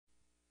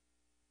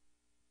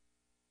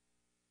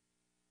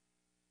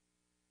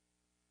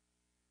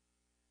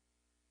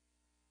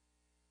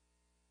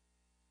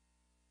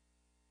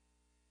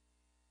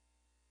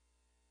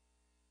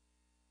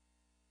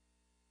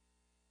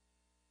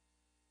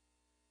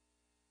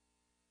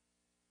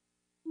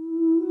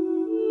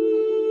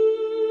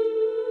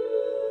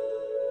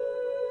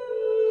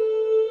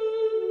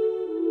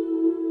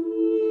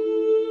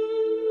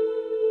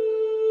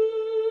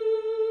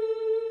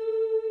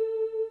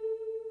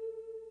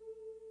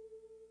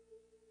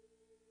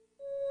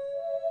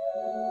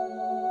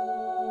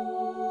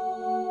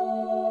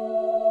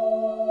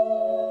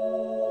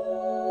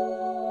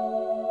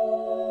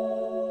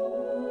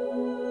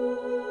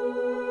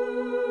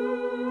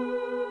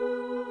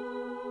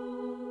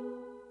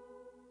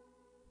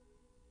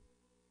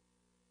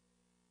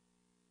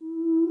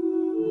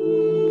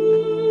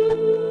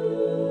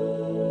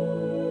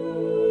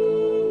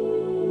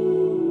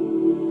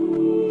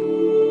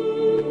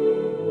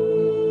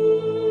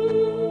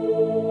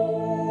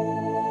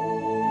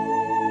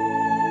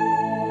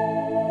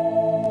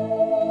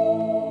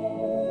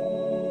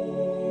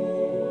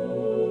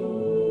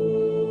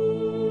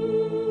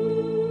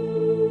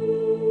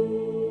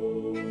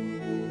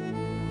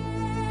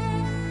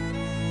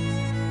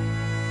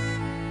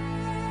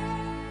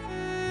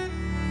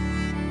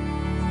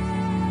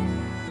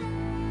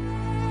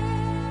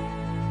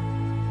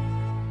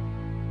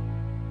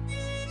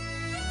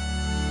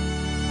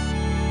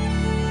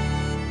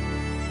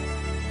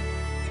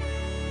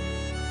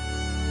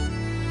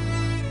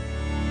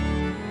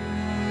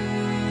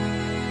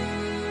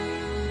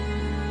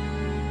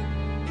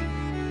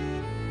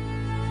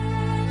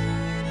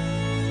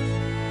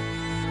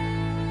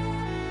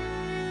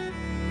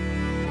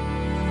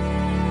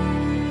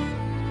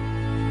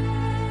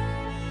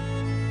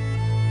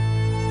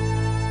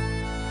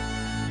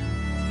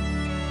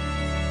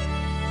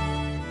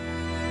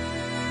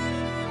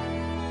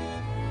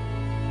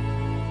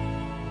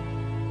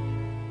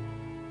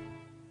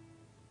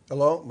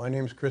Hello, my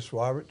name is Chris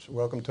Roberts.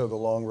 Welcome to The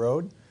Long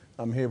Road.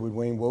 I'm here with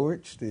Wayne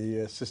Woolrich,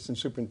 the Assistant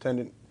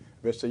Superintendent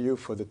of SAU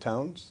for the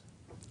towns.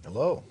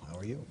 Hello, how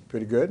are you?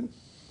 Pretty good.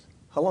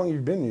 How long have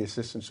you been the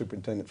Assistant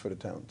Superintendent for the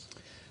towns?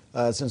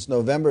 Since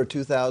November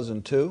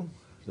 2002,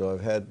 so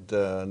I've had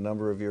a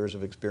number of years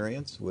of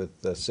experience with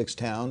 6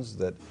 towns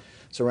that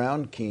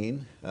surround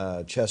Keene: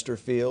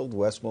 Chesterfield,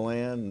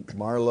 Westmoreland,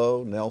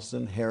 Marlow,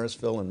 Nelson,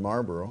 Harrisville, and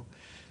Marlborough.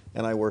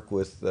 And I work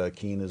with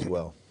Keene as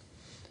well.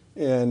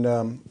 And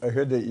I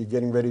heard that you're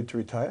getting ready to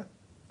retire?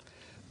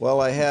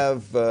 Well, I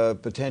have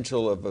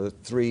potential of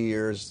 3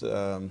 years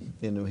in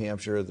New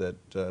Hampshire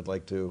that I'd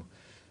like to,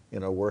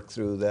 work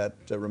through that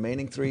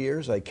remaining 3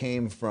 years. I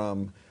came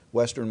from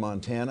western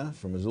Montana,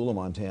 from Missoula,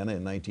 Montana,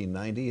 in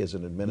 1990 as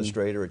an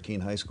administrator at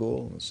Keene High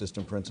School, an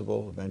assistant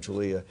principal.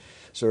 Eventually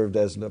served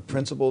as a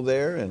principal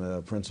there and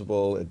a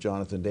principal at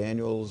Jonathan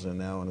Daniels, and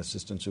now an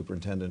assistant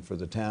superintendent for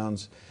the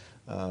towns.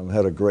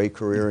 Had a great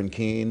career in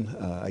Keene.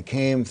 I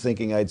came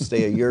thinking I'd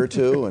stay a year or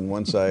two, and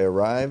once I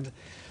arrived,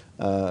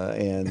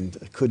 and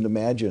couldn't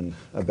imagine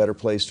a better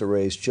place to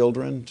raise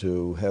children,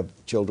 to have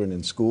children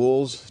in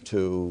schools,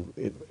 to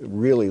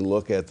really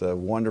look at the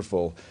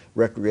wonderful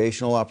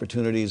recreational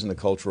opportunities and the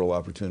cultural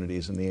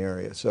opportunities in the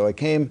area. So I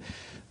came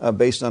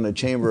based on a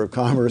Chamber of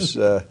Commerce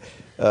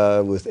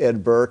with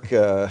Ed Burke,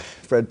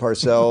 Fred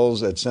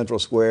Parcells at Central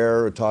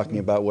Square, talking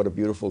about what a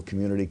beautiful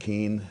community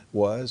Keene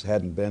was.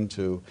 Hadn't been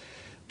to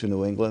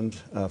New England,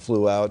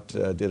 flew out,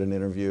 did an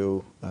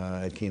interview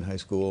at Keene High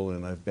School,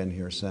 and I've been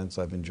here since.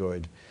 I've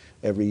enjoyed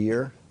every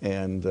year,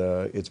 and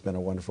it's been a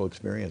wonderful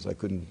experience. I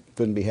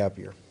couldn't be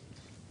happier.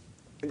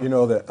 You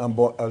know that I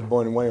was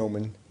born in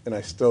Wyoming, and I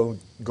still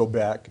go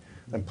back.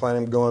 I'm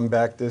planning on going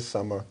back this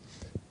summer.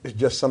 It's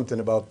just something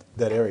about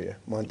that area.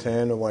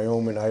 Montana,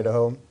 Wyoming,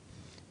 Idaho.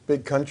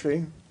 Big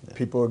country,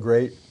 people are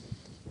great,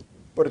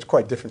 but it's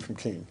quite different from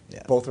Keene.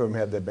 Yeah. Both of them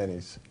have their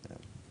bennies.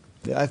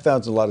 Yeah, I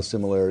found a lot of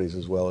similarities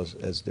as well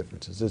as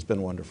differences. It's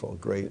been wonderful,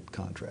 great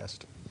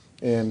contrast.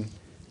 And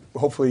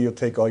hopefully you'll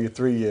take all your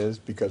 3 years,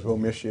 because we'll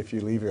miss you if you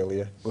leave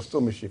earlier. We'll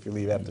still miss you if you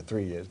leave after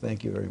 3 years.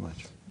 Thank you very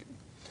much.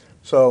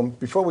 So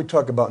before we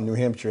talk about New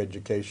Hampshire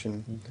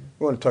education,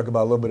 we want to talk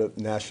about a little bit of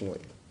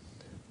nationally.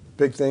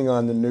 Big thing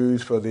on the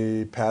news for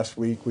the past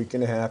week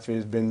and a half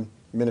has been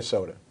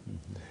Minnesota.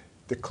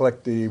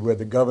 Where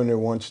the governor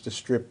wants to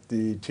strip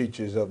the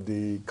teachers of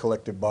the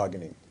collective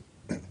bargaining.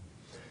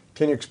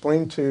 Can you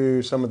explain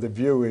to some of the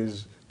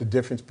viewers the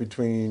difference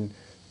between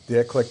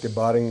their collective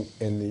bargaining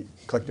and the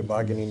collective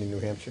bargaining in New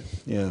Hampshire?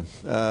 Yeah.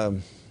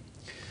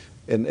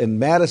 In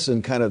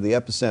Madison, kind of the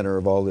epicenter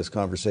of all this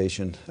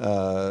conversation,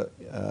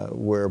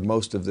 where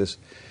most of this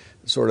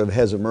sort of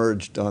has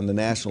emerged on the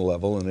national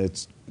level, and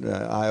it's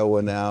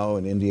Iowa now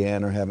and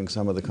Indiana are having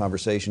some of the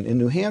conversation. In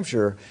New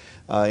Hampshire,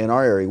 in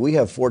our area, we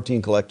have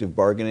 14 collective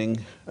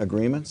bargaining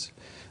agreements.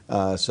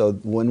 So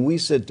when we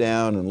sit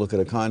down and look at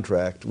a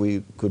contract,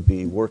 we could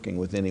be working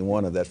with any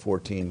one of that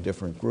 14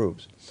 different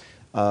groups.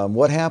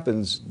 What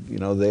happens,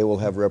 they will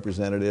have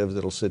representatives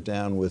that will sit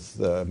down with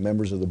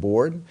members of the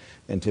board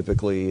and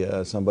typically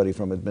somebody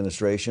from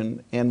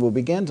administration, and will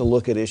begin to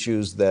look at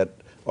issues that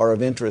are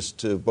of interest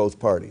to both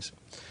parties.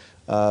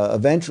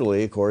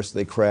 Eventually, of course,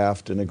 they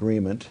craft an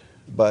agreement,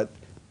 but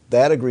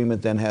that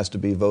agreement then has to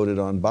be voted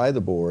on by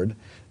the board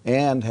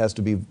and has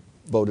to be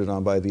voted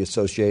on by the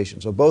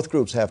association. So both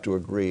groups have to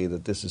agree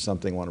that this is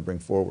something they want to bring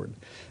forward.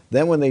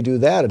 Then when they do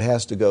that, it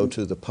has to go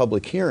to the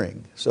public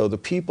hearing. So the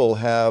people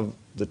have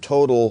the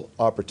total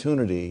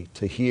opportunity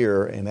to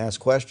hear and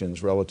ask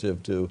questions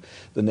relative to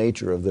the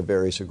nature of the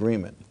various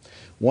agreement.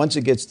 Once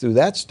it gets through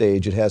that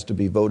stage, it has to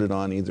be voted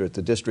on either at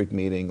the district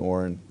meeting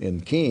or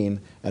in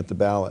Keene at the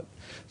ballot.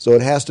 So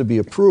it has to be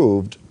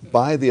approved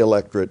by the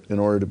electorate in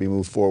order to be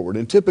moved forward.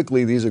 And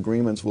typically these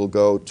agreements will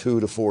go 2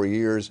 to 4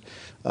 years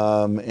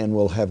and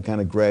will have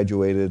kind of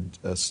graduated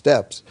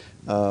steps.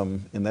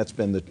 And that's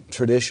been the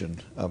tradition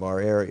of our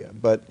area.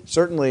 But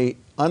certainly,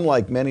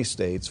 unlike many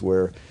states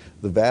where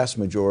the vast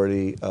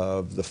majority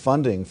of the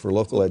funding for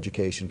local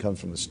education comes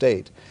from the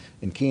state,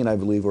 in Keene I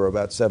believe we're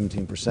about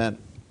 17%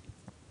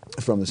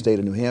 from the state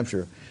of New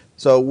Hampshire.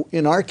 So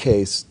in our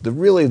case,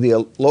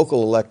 the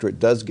local electorate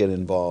does get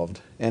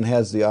involved and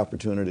has the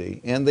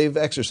opportunity, and they've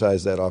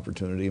exercised that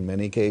opportunity on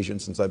many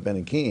occasions since I've been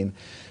in Keene,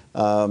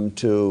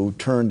 to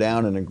turn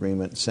down an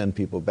agreement and send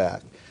people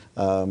back.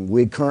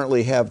 We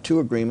currently have 2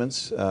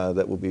 agreements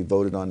that will be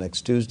voted on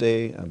next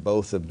Tuesday.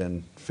 Both have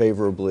been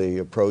favorably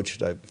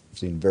approached. I've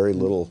seen very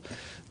little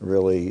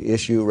really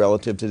issue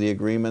relative to the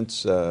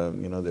agreements.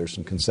 There's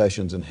some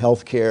concessions in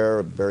health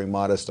care, very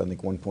modest, I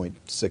think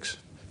 1.6%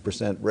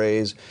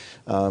 raise.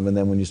 And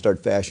then when you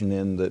start fashioning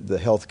in the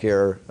health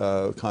care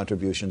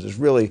contributions, there's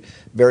really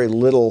very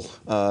little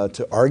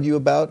to argue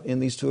about in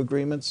these 2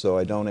 agreements. So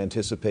I don't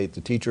anticipate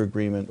the teacher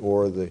agreement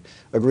or the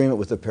agreement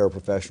with the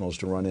paraprofessionals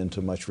to run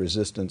into much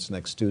resistance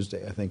next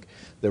Tuesday. I think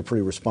they're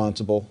pretty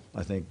responsible.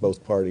 I think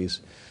both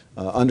parties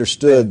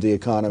understood the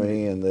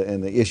economy and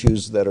the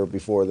issues that are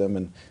before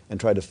them and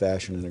tried to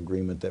fashion an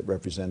agreement that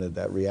represented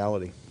that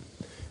reality.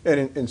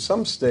 And in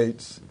some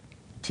states,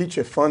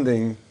 teacher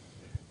funding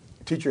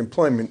teacher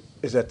employment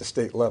is at the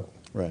state level.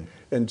 Right.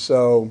 And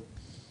so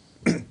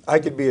I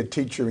could be a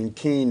teacher in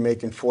Keene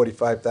making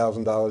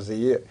 $45,000 a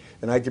year,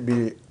 and I could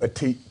be a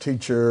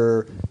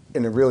teacher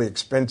in a really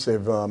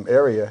expensive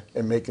area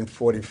and making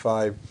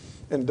 45,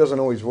 and it doesn't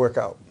always work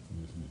out.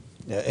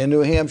 Yeah, in New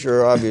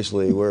Hampshire,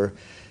 obviously,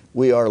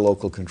 we are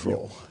local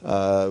control.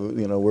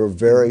 We're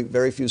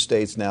very few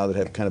states now that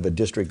have kind of a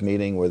district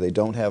meeting where they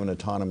don't have an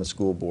autonomous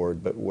school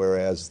board, but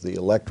whereas the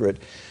electorate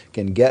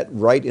can get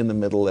right in the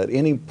middle at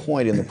any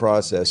point in the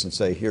process and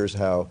say, here's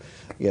how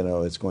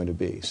it's going to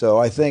be. So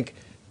I think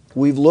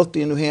we've looked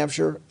in New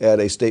Hampshire at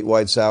a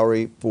statewide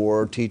salary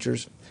for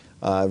teachers.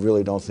 I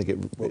really don't think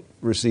it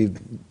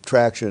received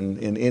traction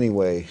in any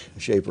way,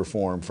 shape, or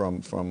form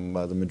from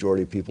the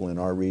majority of people in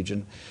our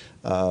region.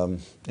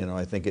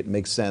 I think it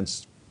makes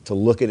sense to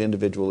look at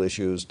individual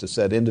issues, to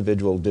set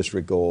individual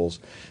district goals,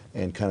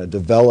 and kind of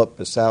develop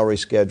a salary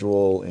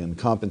schedule and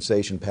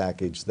compensation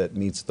package that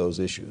meets those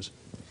issues.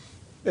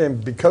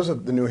 And because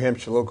of the New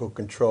Hampshire local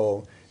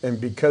control, and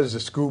because the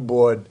school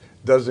board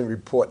doesn't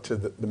report to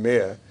the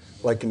mayor,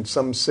 like in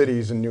some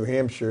cities in New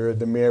Hampshire,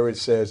 the mayor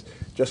says,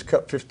 just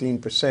cut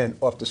 15%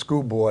 off the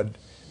school board,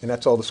 and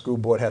that's all the school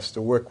board has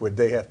to work with.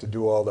 They have to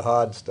do all the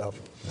hard stuff.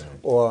 Right.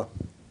 Or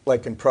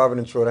like in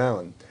Providence, Rhode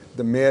Island,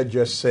 the mayor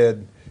just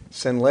said,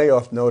 send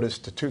layoff notice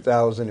to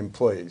 2,000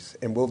 employees,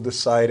 and we'll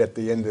decide at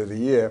the end of the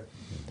year,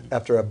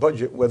 after our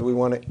budget, whether we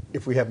want to,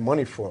 if we have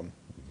money for them.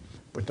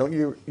 But don't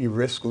you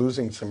risk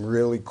losing some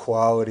really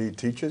quality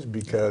teachers,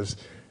 because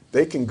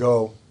they can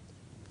go,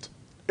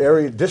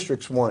 area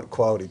districts want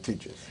quality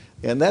teachers.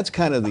 And that's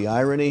kind of the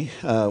irony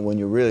when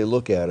you really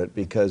look at it,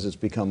 because it's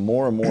become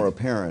more and more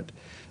apparent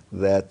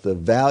that the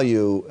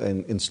value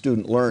in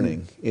student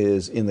learning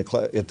is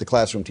at the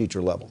classroom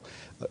teacher level.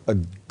 A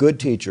good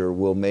teacher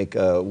will make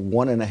a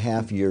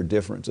 1.5-year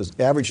difference. An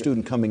average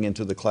student coming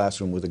into the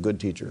classroom with a good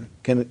teacher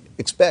can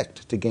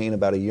expect to gain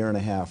about 1.5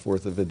 years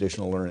worth of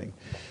additional learning.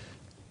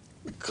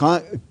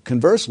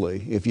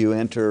 Conversely, if you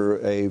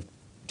enter a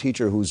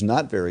teacher who's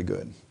not very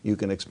good, you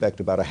can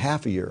expect about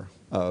 0.5 year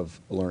of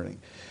learning.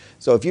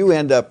 So if you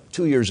end up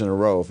 2 years in a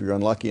row, if you're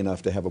unlucky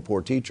enough to have a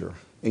poor teacher,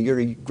 you're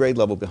a grade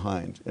level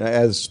behind.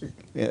 At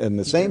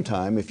the same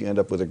time, if you end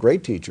up with a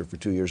great teacher for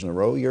 2 years in a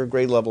row, you're a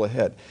grade level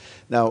ahead.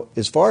 Now,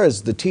 as far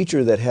as the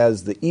teacher that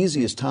has the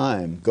easiest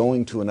time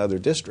going to another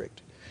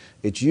district,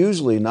 it's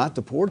usually not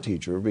the poor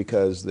teacher,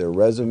 because their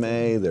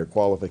resume, their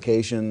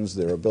qualifications,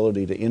 their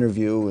ability to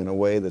interview in a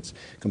way that's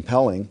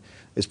compelling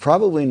is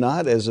probably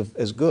not as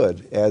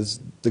good as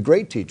the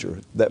great teacher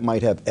that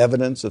might have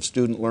evidence of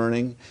student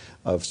learning,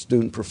 of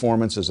student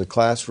performance as a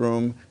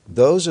classroom.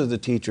 Those are the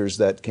teachers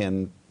that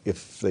can,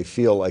 if they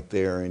feel like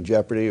they're in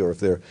jeopardy, or if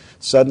they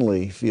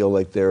suddenly feel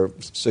like their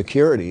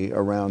security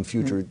around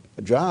future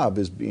job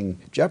is being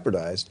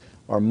jeopardized,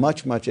 are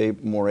much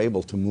more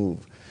able to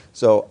move.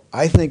 So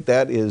I think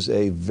that is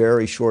a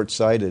very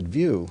short-sighted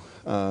view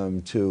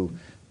to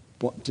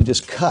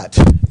just cut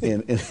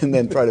and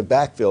then try to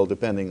backfill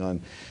depending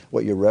on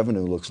what your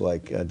revenue looks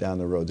like down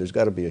the road. There's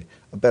got to be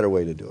a better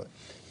way to do it.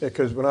 Yeah,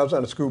 because when I was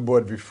on the school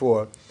board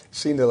before, it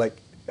seemed that like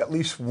at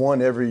least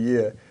one every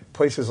year,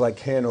 places like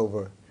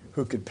Hanover,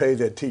 who could pay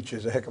their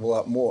teachers a heck of a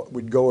lot more,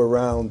 would go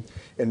around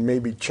and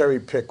maybe cherry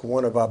pick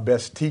one of our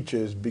best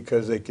teachers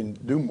because they can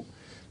do more.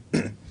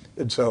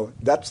 And so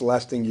that's the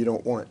last thing you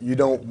don't want. You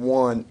don't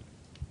want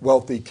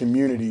wealthy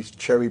communities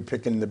cherry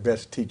picking the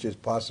best teachers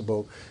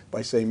possible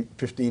by saying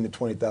 $15,000 to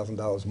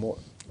 $20,000 more.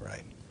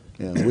 Right.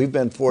 Yeah, we've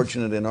been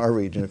fortunate in our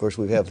region. Of course,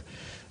 we have,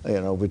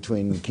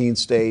 between Keene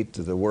State,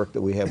 the work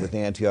that we have with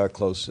Antioch,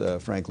 close,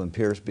 Franklin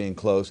Pierce being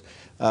close,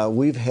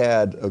 we've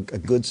had a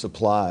good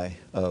supply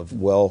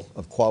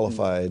of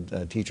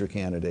qualified teacher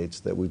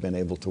candidates that we've been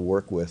able to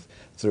work with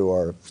through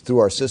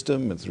our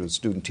system and through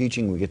student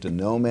teaching. We get to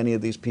know many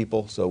of these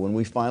people. So when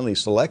we finally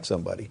select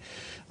somebody,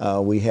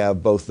 we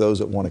have both those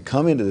that want to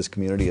come into this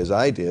community, as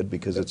I did,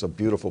 because it's a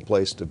beautiful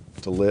place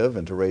to live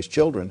and to raise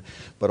children,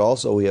 but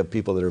also we have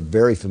people that are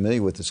very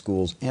familiar with the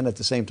schools, and at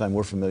the same time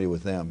we're familiar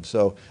with them.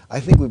 So I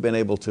think we've been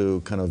able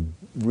to kind of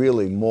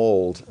really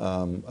mold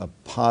a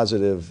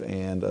positive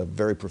and a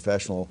very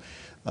professional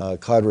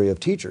cadre of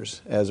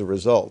teachers as a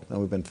result, and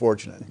we've been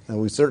fortunate.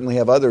 And we certainly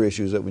have other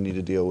issues that we need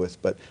to deal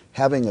with, but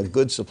having a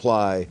good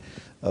supply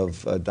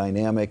of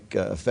dynamic,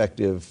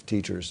 effective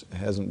teachers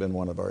hasn't been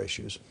one of our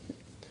issues.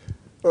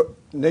 Well,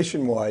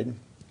 nationwide,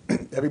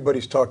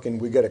 everybody's talking,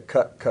 we got to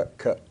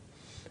cut.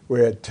 We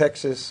had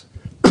Texas,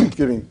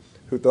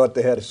 who thought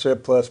they had a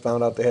surplus,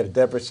 found out they had a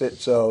deficit,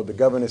 so the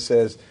governor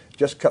says,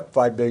 just cut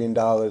 $5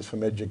 billion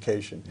from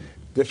education.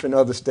 Different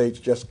other states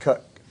just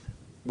cut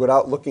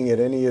without looking at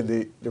any of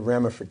the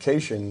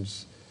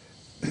ramifications.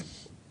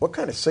 What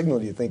kind of signal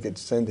do you think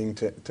it's sending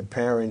to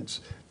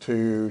parents,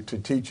 to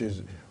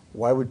teachers?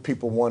 Why would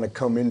people want to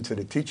come into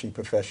the teaching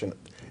profession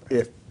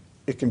if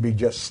it can be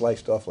just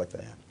sliced off like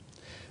that?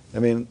 I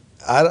mean,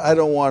 I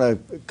don't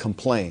want to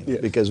complain,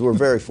 because we're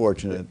very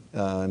fortunate,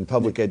 and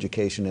public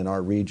education in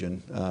our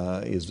region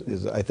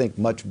is, I think,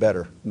 much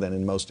better than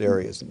in most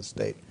areas in the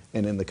state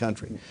and in the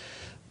country.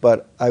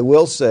 But I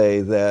will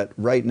say that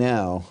right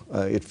now,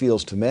 it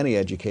feels to many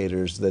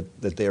educators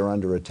that they are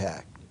under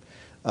attack.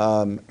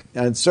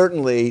 And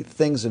certainly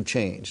things have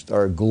changed.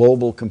 Our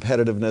global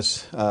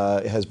competitiveness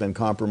has been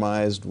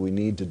compromised. We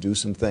need to do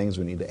some things.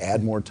 We need to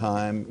add more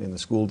time in the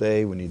school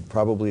day. We need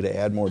probably to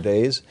add more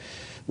days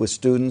with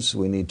students.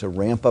 We need to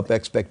ramp up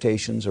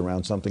expectations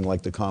around something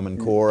like the Common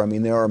Core. I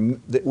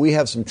mean, we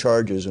have some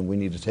charges and we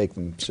need to take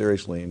them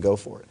seriously and go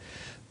for it.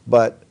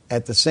 But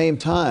at the same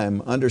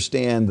time,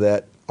 understand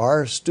that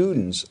our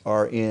students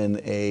are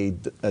in a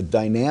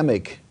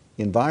dynamic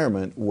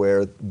environment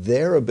where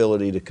their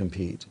ability to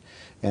compete,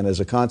 and as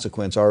a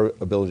consequence, our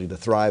ability to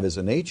thrive as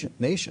a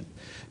nation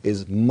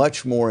is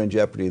much more in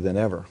jeopardy than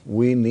ever.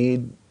 We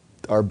need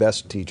our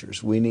best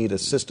teachers. We need a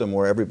system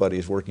where everybody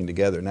is working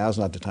together. Now's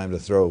not the time to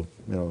throw,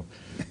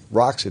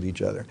 rocks at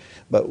each other.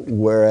 But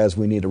whereas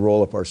we need to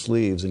roll up our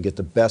sleeves and get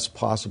the best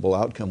possible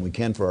outcome we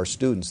can for our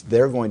students,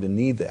 they're going to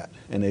need that.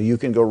 And you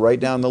can go right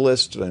down the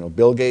list,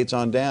 Bill Gates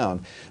on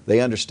down. They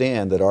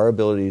understand that our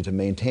ability to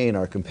maintain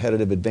our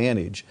competitive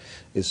advantage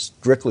is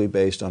strictly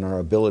based on our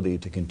ability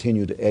to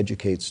continue to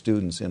educate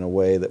students in a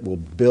way that will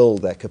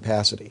build that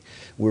capacity.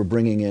 We're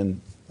bringing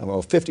in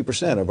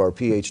 50% of our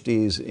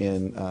PhDs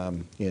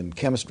in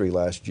chemistry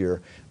last year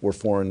were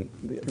foreign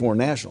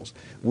nationals.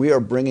 We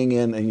are bringing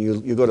in, and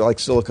you go to like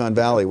Silicon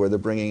Valley where they're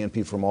bringing in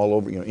people from all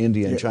over,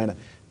 India and China.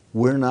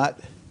 We're not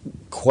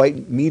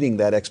quite meeting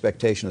that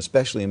expectation,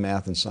 especially in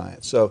math and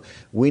science. So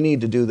we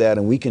need to do that,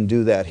 and we can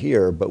do that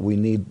here, but we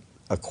need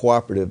a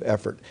cooperative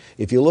effort.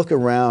 If you look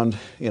around,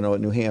 at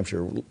New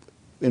Hampshire,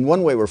 in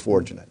one way we're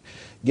fortunate,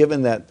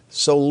 given that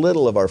so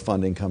little of our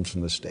funding comes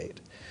from the state.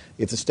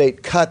 If the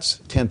state cuts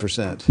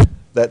 10%,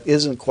 that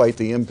isn't quite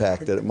the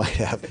impact that it might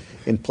have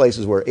in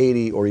places where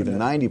 80 or even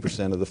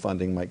 90% of the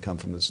funding might come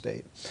from the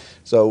state.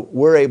 So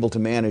we're able to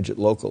manage it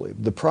locally.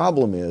 The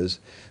problem is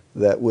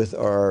that with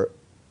our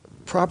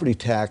property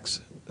tax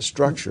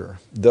structure,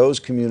 those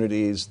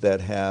communities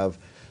that have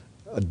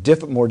a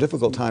more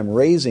difficult time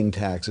raising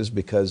taxes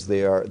because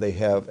they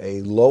have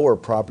a lower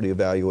property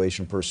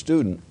evaluation per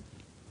student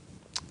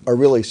are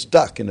really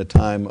stuck in a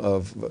time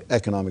of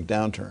economic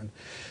downturn.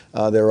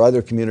 There are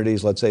other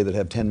communities, let's say, that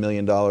have $10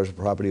 million of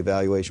property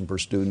evaluation per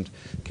student.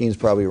 Keene's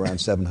probably around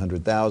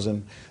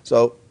 $700,000.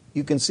 So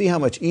you can see how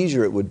much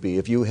easier it would be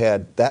if you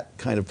had that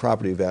kind of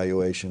property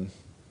evaluation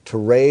to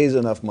raise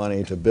enough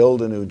money to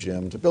build a new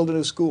gym, to build a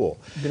new school.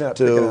 You're not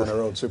picking on our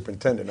old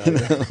superintendent, are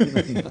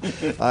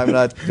you? I'm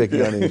not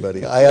picking on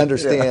anybody. I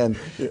understand,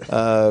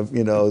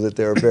 that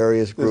there are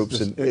various groups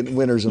and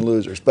winners and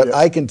losers. But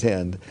I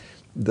contend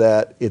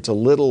that it's a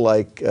little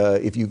like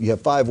if you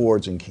have 5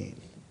 wards in Keene.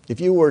 If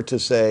you were to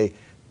say,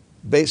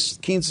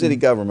 Keene City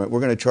government,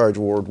 we're going to charge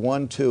Ward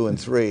 1, 2, and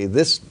 3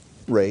 this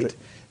rate,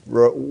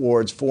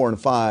 wards 4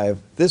 and 5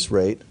 this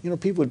rate,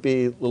 people would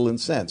be a little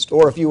incensed.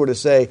 Or if you were to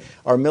say,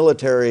 our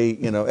military,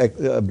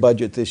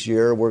 budget this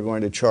year, we're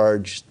going to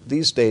charge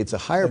these states a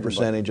higher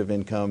percentage of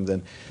income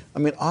than,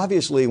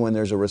 obviously when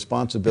there's a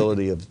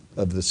responsibility of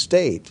the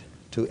state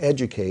to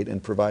educate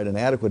and provide an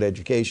adequate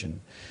education,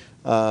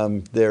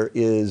 there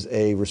is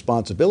a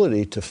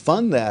responsibility to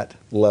fund that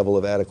level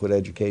of adequate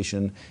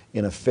education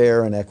in a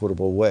fair and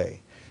equitable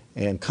way.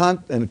 And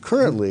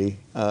currently,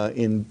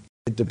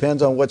 it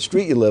depends on what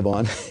street you live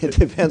on. It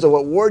depends on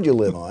what ward you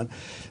live on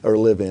or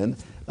live in,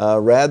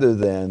 rather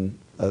than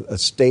a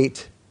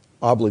state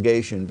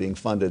obligation being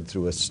funded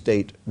through a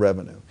state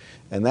revenue.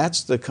 And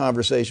that's the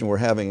conversation we're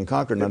having in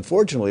Concord. And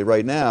unfortunately,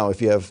 right now,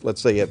 if you have,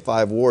 let's say you have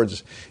 5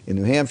 wards in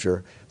New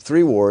Hampshire,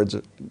 3 wards,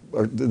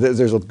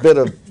 there's a bit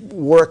of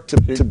work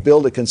to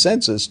build a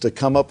consensus to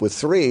come up with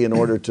 3 in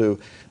order to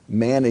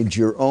manage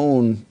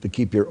to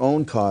keep your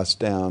own costs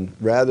down,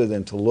 rather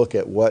than to look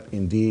at what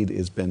indeed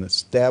has been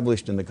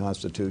established in the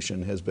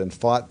Constitution, has been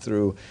fought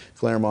through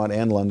Claremont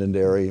and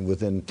Londonderry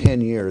within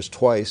 10 years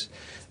twice.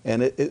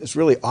 And it's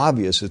really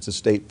obvious it's a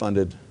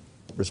state-funded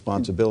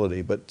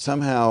responsibility, but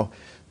somehow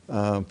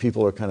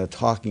people are kind of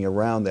talking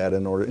around that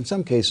in order, in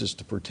some cases,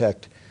 to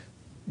protect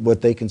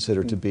what they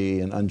consider to be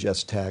an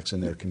unjust tax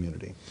in their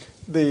community.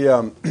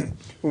 When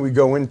we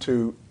go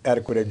into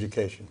adequate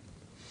education,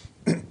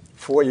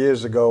 4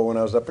 years ago when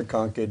I was up in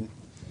Concord,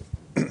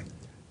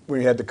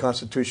 we had the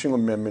constitutional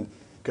amendment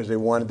because they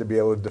wanted to be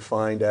able to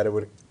define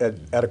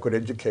adequate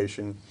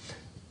education.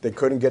 They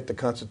couldn't get the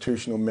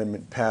constitutional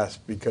amendment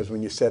passed because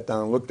when you sat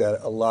down and looked at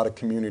it, a lot of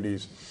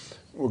communities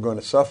were going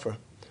to suffer.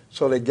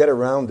 So they get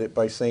around it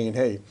by saying,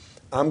 hey,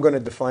 I'm going to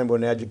define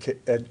what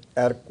an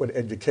adequate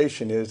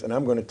education is, and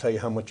I'm going to tell you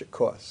how much it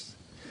costs.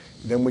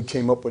 Then we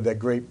came up with that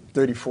great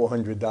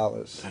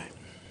 $3,400.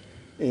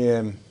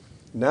 And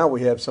now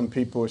we have some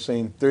people who are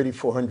saying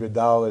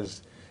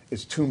 $3,400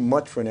 is too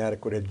much for an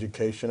adequate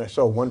education. I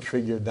saw one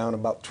figure down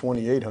about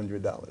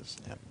 $2,800.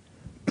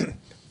 Yep.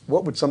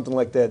 What would something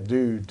like that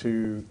do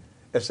to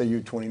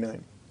SAU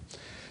 29?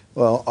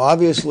 Well,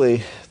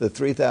 obviously, the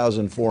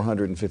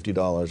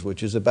 $3,450,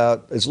 which is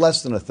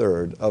less than a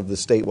third of the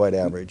statewide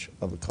average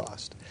of the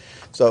cost.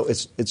 So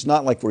it's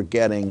not like we're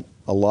getting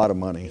a lot of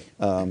money.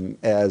 And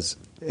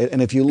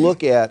if you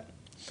look at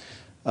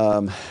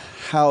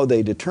how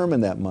they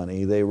determine that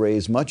money. They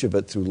raise much of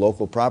it through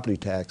local property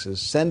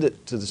taxes, send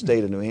it to the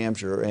state of New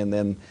Hampshire, and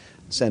then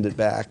send it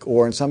back.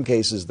 Or in some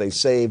cases, they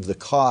save the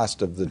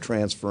cost of the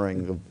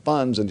transferring of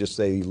funds and just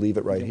say, leave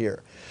it right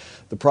here.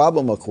 The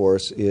problem, of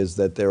course, is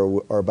that there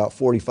are about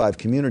 45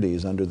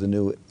 communities under the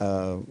new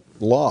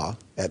law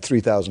at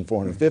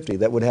 3,450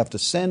 that would have to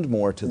send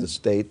more to the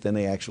state than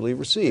they actually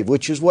receive,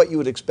 which is what you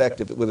would expect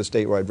with a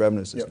statewide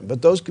revenue system.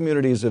 But those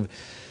communities have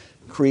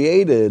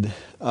created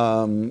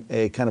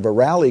a kind of a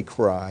rally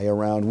cry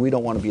around, we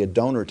don't want to be a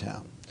donor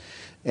town.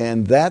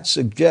 And that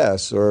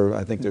suggests, or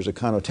I think there's a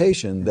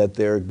connotation, that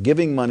they're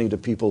giving money to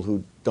people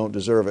who don't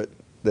deserve it,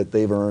 that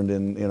they've earned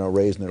and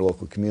raised in their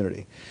local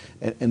community.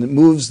 And it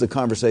moves the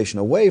conversation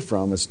away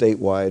from a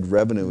statewide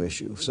revenue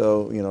issue.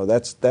 So,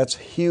 that's a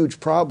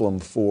huge problem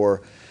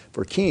for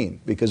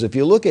Keene. Because if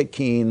you look at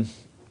Keene,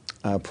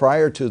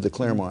 prior to the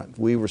Claremont,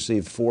 we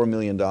received $4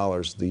 million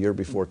the year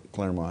before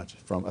Claremont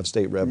of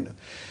state revenue,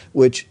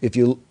 which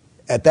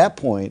at that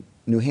point,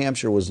 New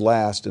Hampshire was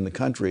last in the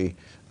country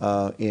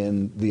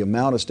in the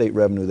amount of state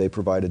revenue they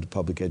provided to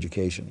public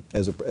education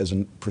as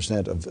a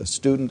percent of a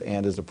student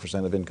and as a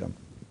percent of income.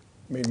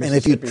 Made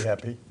Mississippi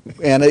happy.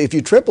 And if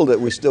you tripled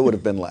it, we still would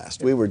have been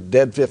last. We were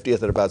dead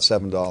 50th at about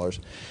 $7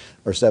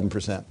 or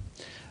 7%.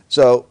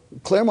 So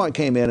Claremont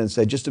came in and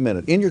said, just a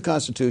minute, in your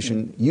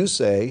Constitution, you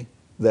say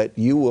that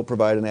you will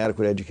provide an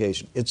adequate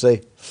education. It's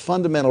a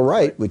fundamental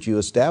right which you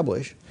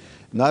establish.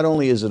 Not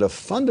only is it a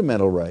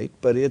fundamental right,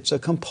 but it's a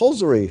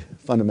compulsory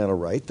fundamental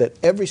right that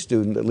every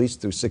student, at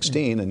least through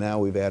 16, and now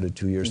we've added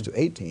 2 years to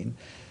 18,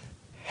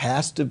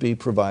 has to be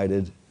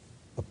provided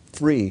a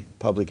free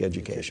public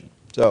education.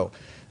 So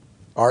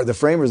the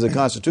framers of the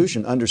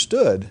Constitution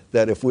understood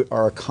that if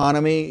our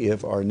economy,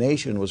 if our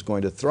nation was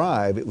going to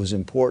thrive, it was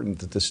important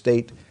that the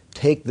state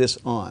take this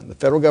on. The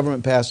federal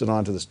government passed it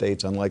on to the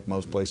states, unlike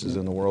most places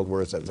in the world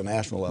where it's at the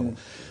national level.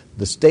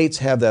 The states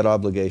have that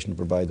obligation to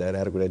provide that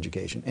adequate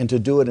education and to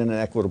do it in an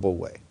equitable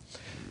way.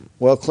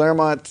 Well,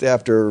 Claremont,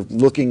 after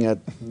looking at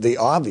the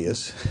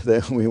obvious,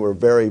 that we were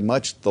very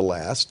much the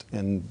last,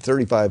 and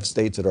 35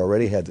 states had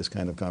already had this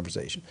kind of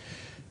conversation,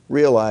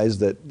 realized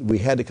that we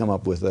had to come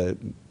up with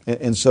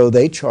and so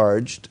they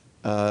charged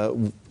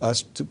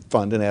us to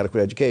fund an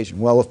adequate education.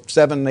 Well,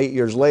 7, 8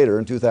 years later,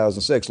 in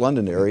 2006,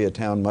 Londonderry, a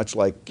town much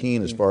like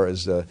Keene as far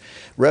as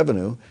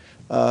revenue,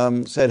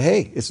 said,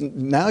 hey,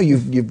 now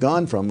you've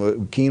gone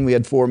from Keene, we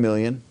had $4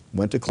 million,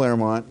 went to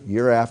Claremont.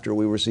 Year after,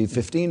 we received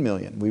 $15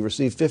 million. We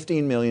received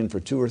 $15 million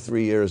for 2 or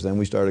 3 years. Then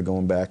we started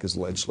going back as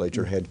the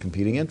legislature had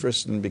competing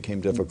interests and it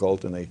became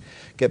difficult, and they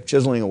kept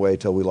chiseling away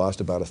till we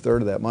lost about a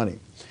third of that money.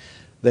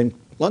 Then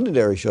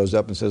Londonderry shows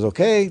up and says,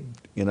 okay,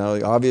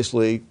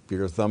 obviously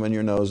you're thumbing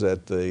your nose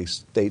at the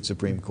state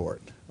Supreme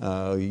Court.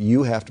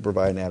 You have to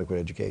provide an adequate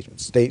education.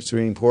 State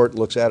Supreme Court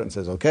looks at it and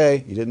says,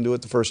 okay, you didn't do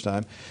it the first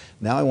time.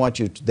 Now I want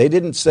you to, they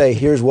didn't say,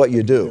 here's what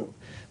you do,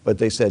 but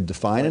they said,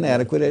 define an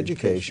adequate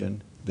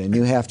education. Then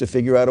you have to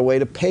figure out a way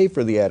to pay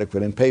for the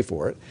adequate and pay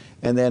for it,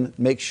 and then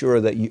make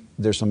sure that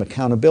there's some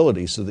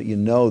accountability so that you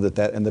know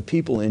that and the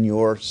people in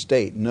your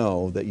state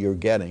know that you're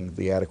getting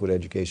the adequate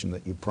education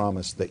that you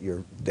promised that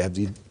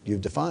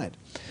you've defined.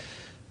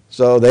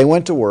 So they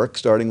went to work,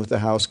 starting with the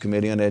House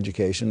Committee on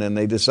Education, and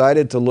they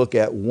decided to look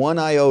at 1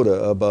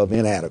 iota above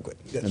inadequate,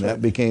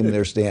 that became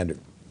their standard.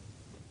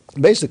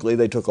 Basically,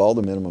 they took all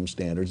the minimum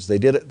standards.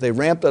 They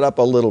ramped it up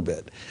a little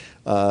bit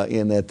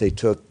in that they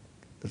took,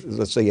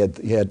 let's say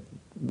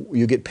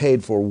you get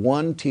paid for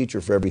 1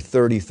 teacher for every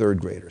 30 third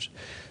graders.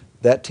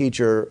 That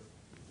teacher,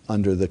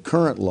 under the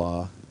current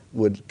law,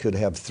 could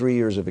have 3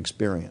 years of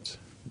experience,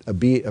 a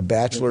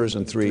bachelor's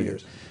in 3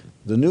 years.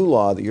 The new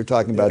law that you're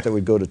talking about that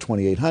would go to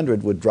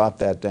 2,800 would drop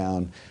that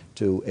down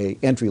to an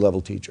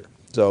entry-level teacher.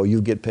 So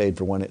you get paid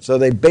for 1. So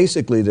they're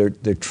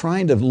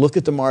trying to look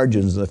at the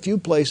margins in a few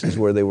places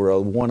where they were a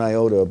 1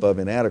 iota above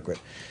inadequate,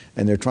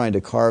 and they're trying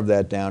to carve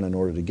that down in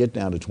order to get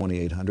down to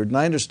 2,800. And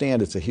I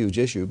understand it's a huge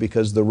issue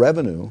because the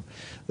revenue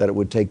that it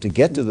would take to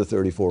get to the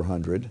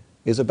 3,400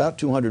 is about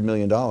 $200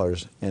 million,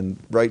 and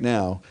right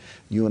now,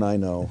 you and I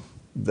know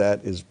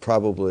that is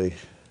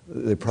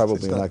they're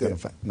probably not going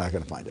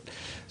to find it.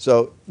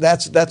 So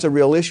that's a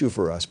real issue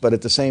for us. But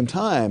at the same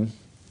time,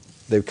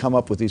 they've come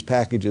up with these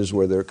packages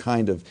where they're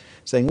kind of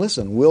saying,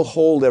 listen, we'll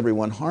hold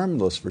everyone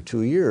harmless for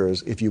 2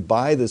 years if you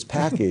buy this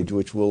package,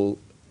 which will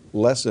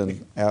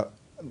lessen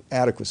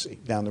adequacy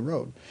down the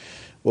road.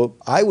 Well,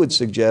 I would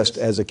suggest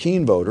as a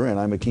Keene voter, and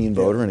I'm a Keene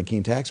voter and a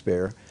Keene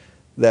taxpayer,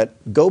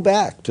 that go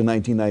back to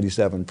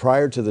 1997,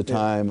 prior to the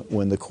time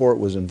when the court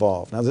was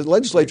involved. Now, the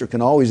legislature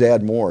can always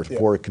add more to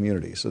poor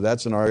communities, so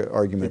that's an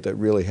argument that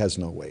really has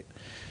no weight.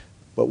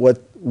 But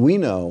what we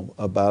know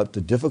about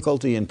the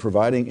difficulty in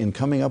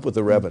coming up with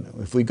the revenue,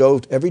 if we go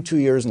every 2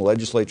 years and the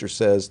legislature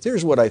says,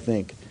 here's what I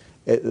think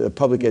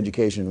public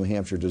education in New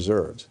Hampshire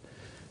deserves,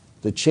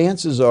 the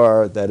chances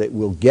are that it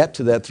will get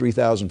to that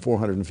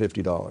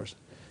 $3,450,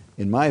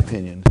 in my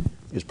opinion,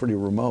 is pretty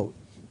remote,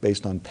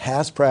 based on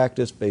past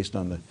practice, based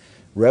on the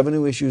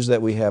revenue issues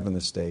that we have in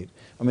the state.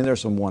 I mean,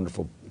 there's some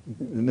wonderful,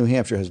 New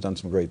Hampshire has done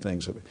some great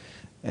things.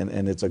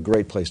 and it's a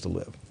great place to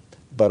live.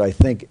 But I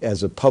think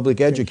as a public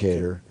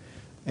educator,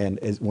 and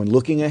when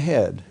looking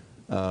ahead,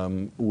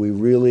 we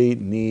really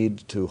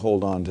need to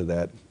hold on to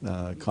that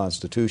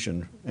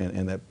Constitution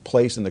and that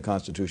place in the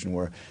Constitution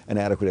where an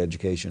adequate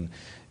education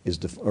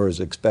is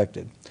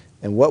expected.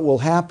 And what will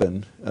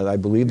happen, I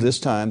believe this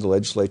time the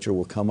legislature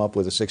will come up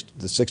with the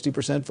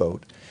 60%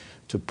 vote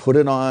to put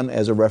it on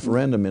as a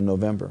referendum in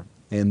November.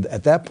 And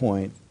at that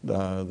point,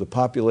 the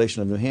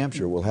population of New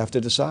Hampshire will have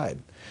to decide: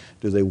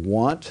 do they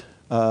want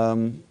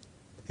in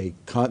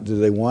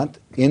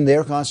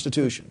their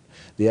Constitution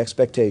the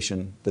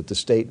expectation that the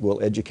state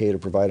will educate or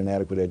provide an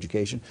adequate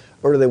education,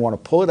 or do they want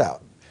to pull it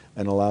out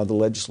and allow the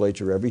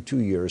legislature every 2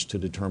 years to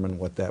determine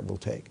what that will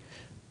take?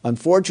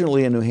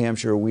 Unfortunately, in New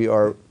Hampshire, we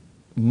are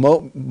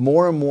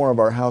more and more of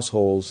our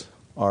households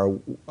are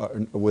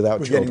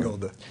without children. Getting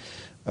older.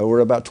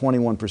 We're about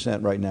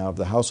 21% right now of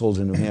the households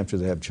in New Hampshire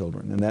that have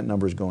children, and that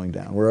number is going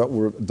down.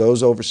 We're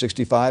those over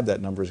 65,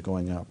 that number is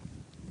going up.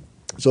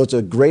 So it's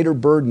a greater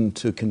burden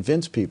to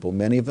convince people,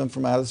 many of them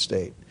from out of the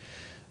state,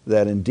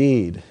 that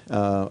indeed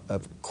a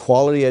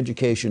quality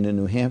education in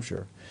New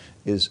Hampshire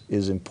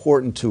is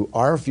important to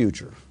our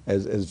future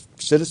as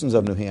citizens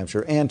of New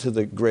Hampshire and to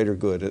the greater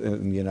good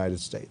in the United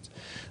States.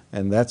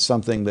 And that's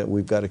something that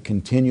we've got to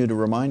continue to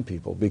remind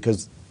people,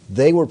 because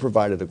they were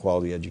provided a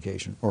quality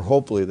education, or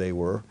hopefully they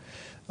were.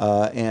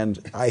 And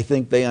I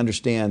think they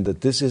understand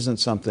that this isn't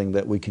something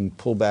that we can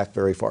pull back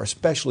very far,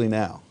 especially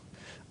now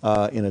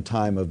in a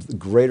time of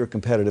greater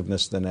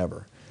competitiveness than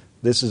ever.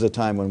 This is a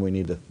time when we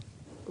need to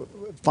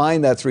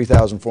find that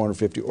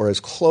 3,450, or as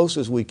close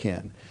as we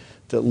can,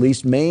 to at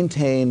least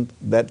maintain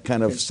that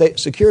kind of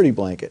security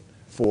blanket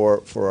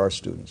for our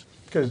students.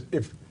 Because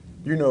if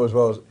you know as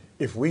well as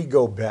if we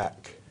go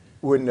back,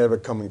 we're never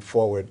coming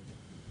forward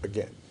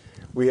again.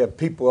 We have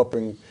people up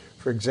in,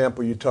 for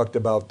example, you talked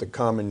about the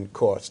Common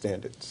Core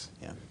standards.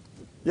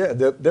 Yeah,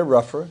 they're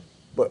rougher,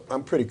 but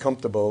I'm pretty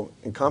comfortable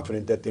and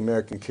confident that the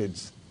American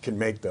kids can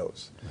make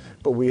those.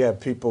 But we have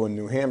people in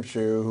New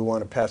Hampshire who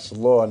want to pass a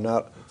law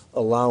not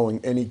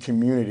allowing any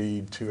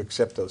community to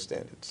accept those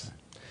standards.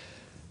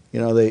 You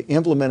know, they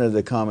implemented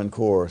the Common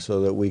Core so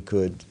that we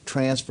could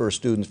transfer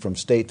students from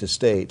state to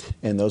state,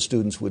 and those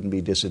students wouldn't be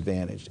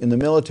disadvantaged. In the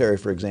military,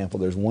 for example,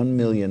 there's 1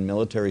 million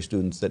military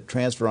students that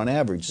transfer on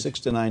average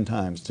 6 to 9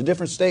 times to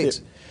different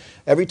states. Yeah.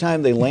 Every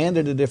time they land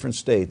in a different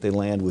state, they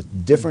land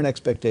with different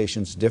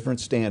expectations,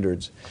 different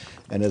standards,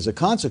 and as a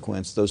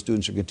consequence, those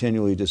students are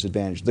continually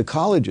disadvantaged. The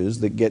colleges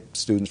that get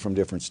students from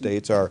different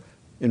states are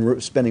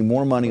spending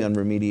more money on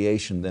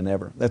remediation than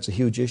ever. That's a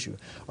huge issue.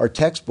 Our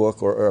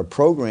textbook or our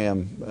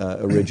program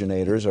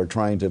originators are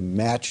trying to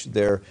match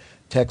their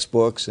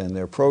textbooks and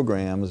their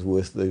programs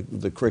with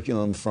the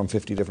curriculum from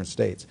 50 different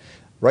states.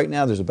 Right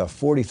now, there's about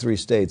 43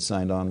 states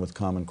signed on with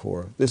Common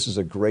Core. This is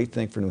a great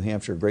thing for New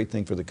Hampshire, a great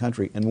thing for the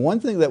country. And one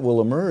thing that will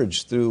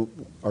emerge through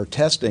our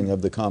testing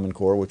of the Common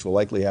Core, which will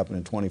likely happen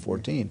in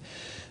 2014,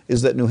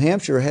 is that New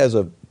Hampshire has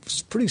a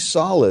pretty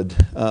solid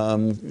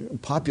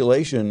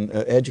population,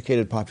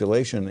 educated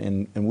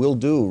population, and will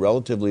do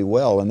relatively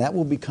well. And that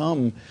will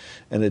become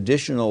an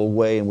additional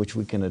way in which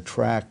we can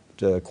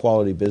attract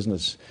quality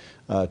business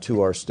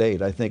to our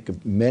state. I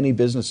think many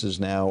businesses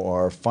now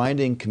are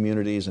finding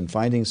communities and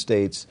finding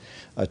states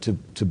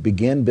to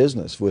begin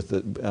business with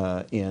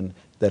in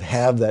that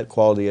have that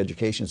quality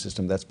education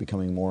system. That's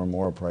becoming more and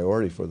more a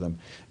priority for them.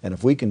 And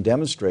if we can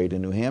demonstrate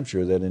in New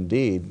Hampshire that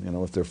indeed, you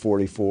know, if there are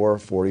 44,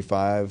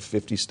 45,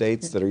 50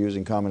 states that are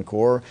using Common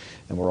Core,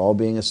 and we're all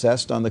being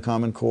assessed on the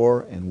Common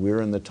Core, and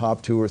we're in the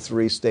top 2 or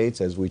 3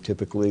 states, as we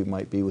typically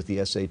might be with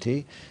the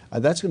SAT,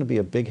 that's going to be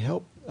a big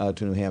help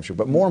to New Hampshire.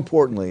 But more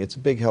importantly, it's a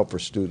big help for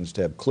students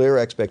to have clear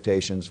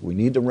expectations. We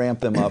need to ramp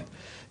them up.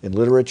 In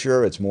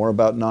literature, it's more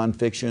about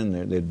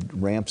nonfiction. It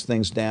ramps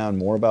things down,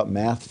 more about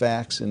math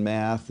facts in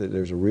math.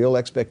 There's a real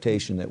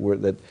expectation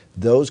that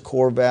those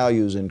core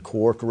values in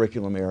core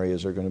curriculum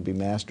areas are going to be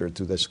mastered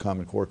through this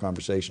Common Core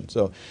conversation.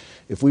 So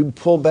if we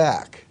pull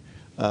back,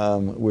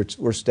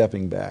 we're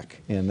stepping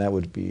back, and that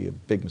would be a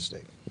big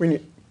mistake.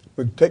 We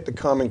take the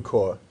Common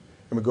Core,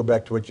 and we go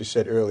back to what you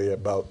said earlier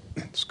about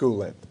school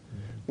length.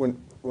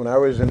 When I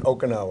was in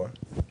Okinawa,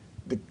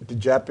 the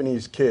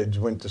Japanese kids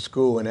went to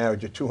school an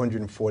average of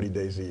 240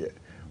 days a year.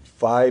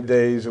 5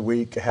 days a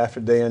week, half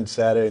a day on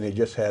Saturday, and they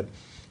just had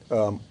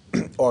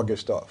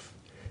August off.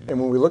 And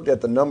when we looked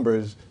at the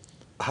numbers,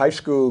 a high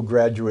school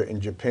graduate in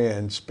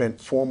Japan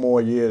spent 4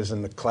 more years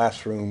in the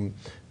classroom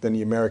than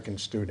the American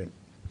student.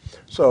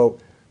 So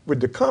with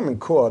the Common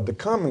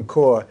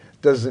Core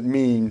doesn't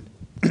mean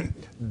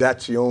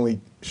that's the only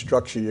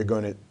structure you're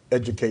going to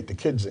educate the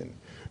kids in.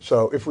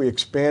 So if we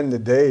expand the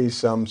days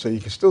some, so you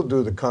can still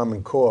do the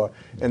Common Core,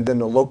 and then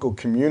the local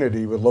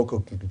community with local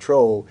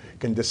control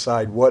can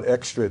decide what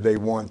extra they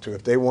want to.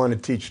 If they want to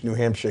teach New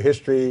Hampshire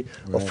history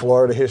or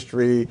Florida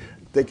history,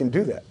 they can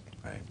do that.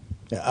 Right.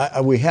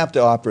 Yeah, we have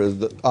to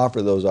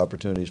offer those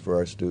opportunities for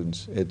our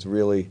students. It's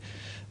really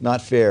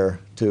not fair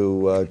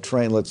to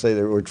train. Let's say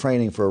that we're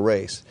training for a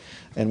race,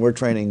 and we're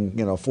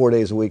training 4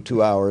 days a week,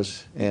 2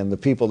 hours, and the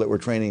people that we're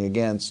training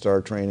against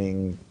are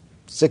training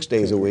 6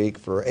 days a week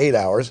for 8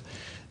 hours,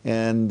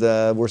 and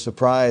we're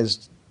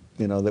surprised,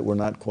 that we're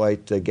not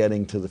quite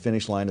getting to the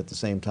finish line at the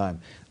same time.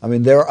 I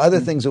mean, there are other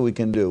things that we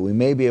can do. We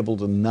may be able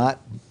to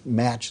not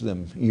match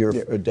them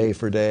day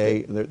for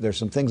day. There's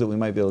some things that we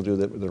might be able to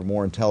do that are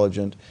more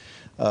intelligent,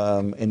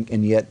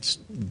 and yet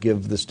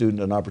give the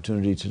student an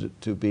opportunity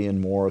to be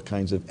in more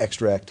kinds of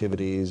extra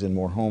activities and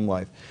more home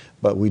life.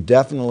 But we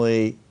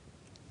definitely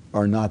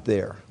are not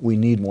there. We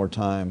need more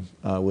time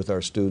with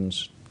our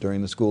students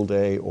during the school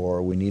day,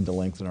 or we need to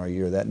lengthen our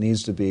year. That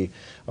needs to be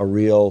a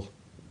real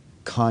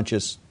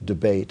conscious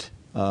debate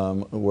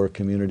where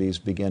communities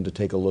begin to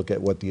take a look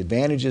at what the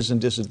advantages and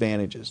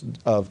disadvantages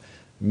of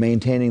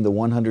maintaining the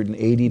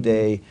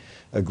 180-day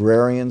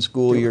agrarian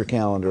school year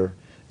calendar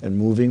and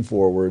moving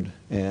forward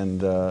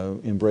and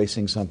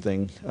embracing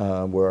something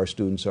where our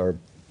students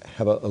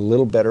have a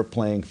little better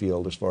playing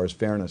field as far as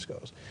fairness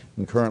goes.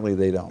 And currently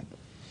they don't.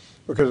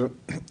 Because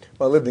when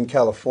I lived in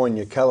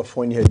California,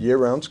 California had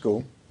year-round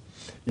school.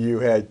 You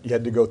had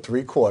to go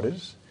 3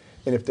 quarters,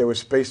 and if there was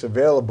space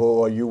available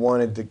or you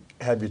wanted to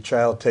have your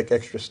child take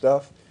extra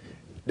stuff,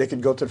 they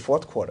could go to the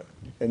 4th quarter.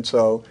 And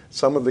so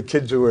some of the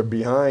kids who were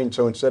behind,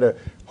 so instead of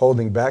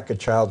holding back a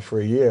child for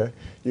a year,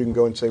 you can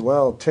go and say,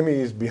 well, Timmy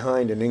is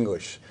behind in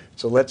English,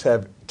 so let's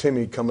have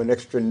Timmy come an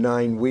extra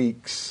 9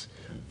 weeks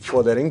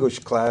for that English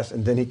class,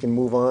 and then he can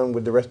move on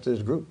with the rest of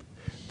his group.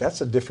 That's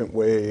a different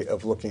way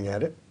of looking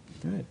at it.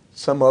 Right.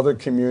 Some other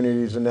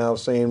communities are now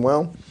saying,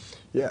 well,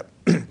 yeah,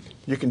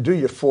 you can do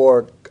your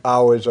 4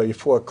 hours or your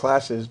 4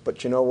 classes,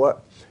 but you know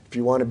what? If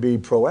you want to be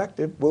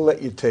proactive, we'll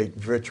let you take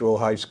virtual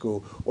high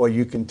school, or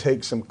you can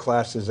take some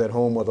classes at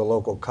home or the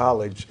local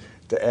college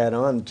to add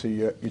on to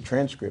your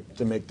transcript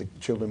to make the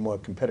children more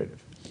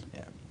competitive.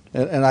 Yeah.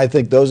 And I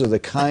think those are the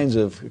kinds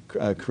of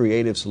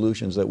creative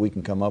solutions that we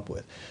can come up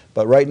with.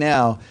 But right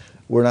now,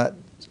 we're not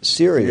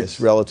serious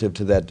relative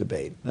to that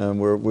debate.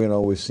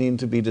 We seem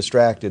to be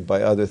distracted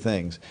by other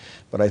things.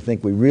 But I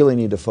think we really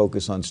need to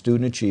focus on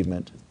student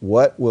achievement.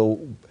 What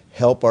will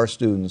help our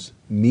students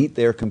meet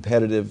their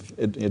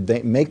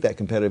make that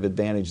competitive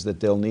advantage that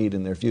they'll need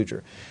in their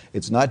future.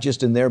 It's not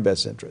just in their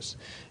best interest.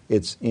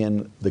 It's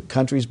in the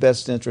country's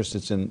best interest.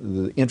 It's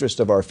in the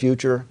interest of our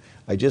future.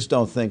 I just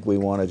don't think we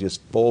want to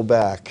just pull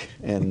back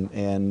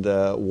and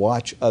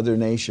watch other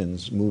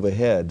nations move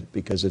ahead,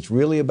 because it's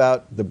really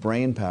about the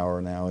brain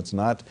power now. It's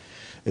not.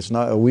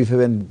 We've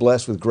been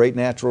blessed with great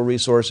natural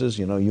resources.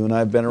 You and I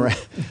have been around.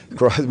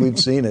 We've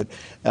seen it,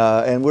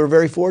 and we're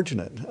very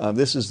fortunate.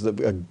 This is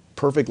the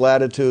perfect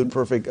latitude,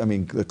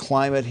 the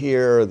climate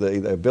here,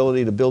 the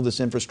ability to build this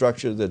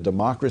infrastructure, the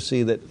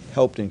democracy that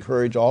helped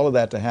encourage all of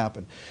that to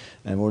happen.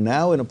 And we're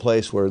now in a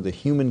place where the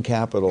human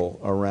capital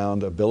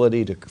around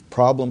ability to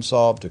problem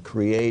solve, to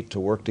create, to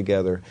work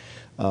together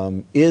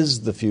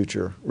is the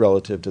future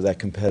relative to that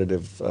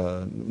competitive,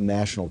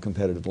 national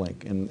competitive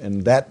link.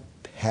 And that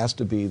has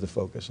to be the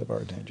focus of our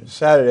attention.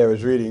 Saturday I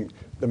was reading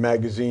the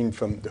magazine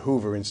from the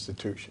Hoover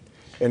Institution,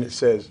 and it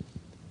says,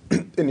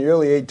 in the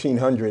early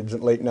 1800s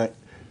and late 19th,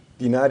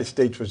 the United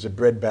States was the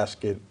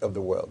breadbasket of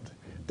the world.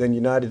 Then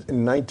in the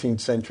 19th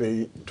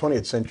century,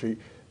 20th century,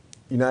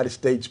 the United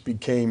States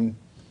became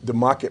the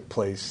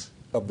marketplace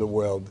of the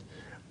world.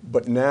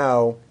 But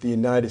now the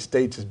United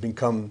States has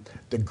become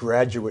the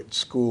graduate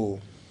school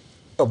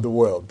of the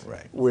world,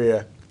 right,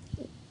 where,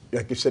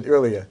 like you said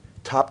earlier,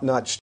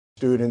 top-notch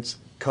students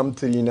come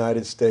to the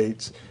United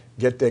States,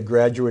 get their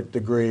graduate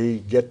degree,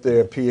 get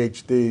their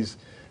PhDs,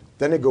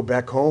 then they go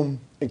back home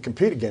and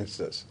compete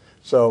against us.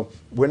 So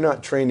we're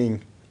not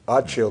training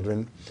our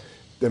children,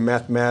 the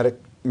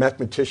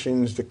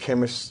mathematicians, the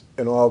chemists,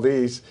 and all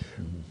these.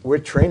 Mm-hmm. We're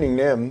training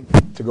them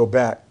to go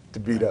back to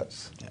beat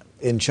us. Yeah.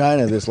 In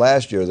China this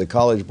last year, the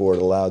College Board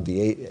allowed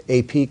the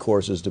AP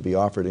courses to be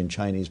offered in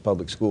Chinese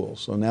public schools.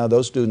 So now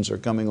those students are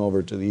coming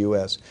over to the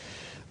U.S.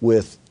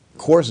 with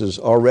courses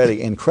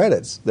already and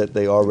credits that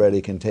they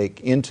already can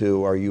take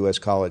into our U.S.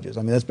 colleges.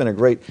 I mean, that's been a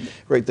great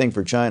thing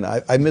for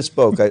China. I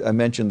misspoke. I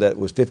mentioned that it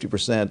was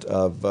 50%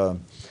 of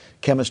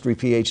chemistry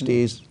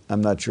PhDs.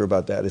 I'm not sure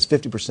about that. It's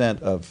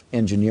 50% of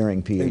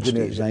engineering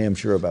PhDs. I am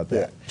sure about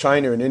that. Yeah.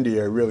 China and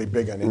India are really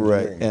big on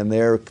engineering. Right, and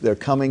they're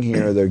coming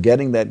here. They're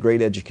getting that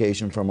great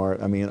education from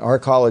our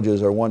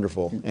colleges are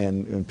wonderful,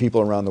 and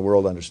people around the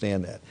world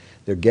understand that.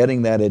 They're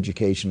getting that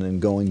education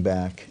and going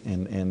back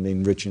and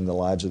enriching the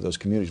lives of those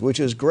communities,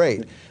 which is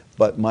great.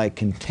 But my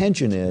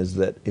contention is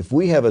that if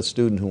we have a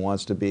student who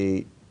wants to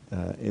get a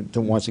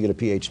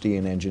PhD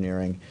in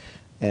engineering,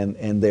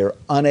 and they're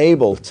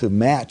unable to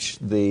match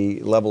the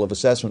level of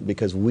assessment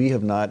because we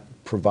have not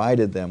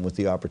provided them with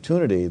the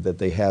opportunity that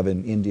they have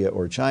in India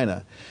or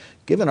China,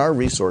 given our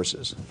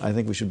resources, I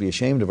think we should be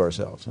ashamed of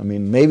ourselves. I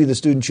mean, maybe the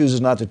student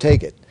chooses not to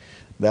take it.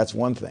 That's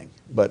one thing.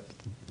 But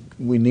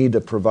we need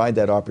to provide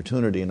that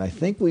opportunity. And I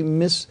think we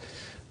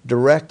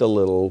misdirect a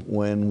little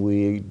when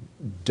we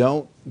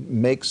don't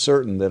make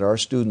certain that our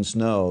students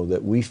know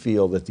that we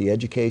feel that the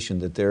education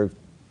that they're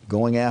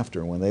going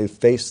after when they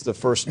face the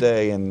first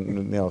day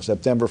and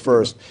September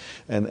 1st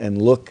and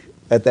look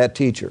at that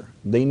teacher,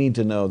 they need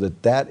to know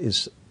that that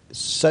is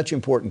such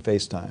important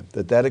face time,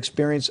 that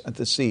experience at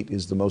the seat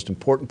is the most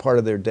important part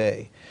of their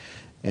day.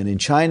 And in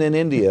China and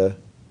India,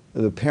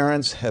 the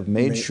parents have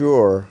made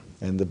sure,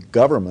 and the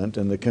government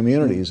and the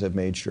communities have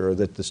made sure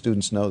that the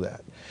students know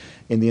that.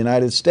 In the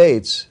United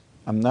States,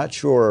 I'm not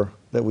sure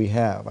that we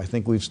have. I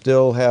think we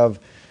still have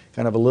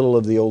kind of a little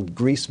of the old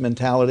Grease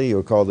mentality,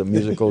 or called the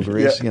musical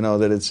Grease,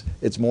 that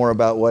it's more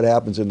about what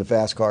happens in the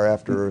fast car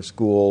after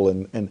school,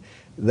 and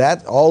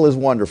that all is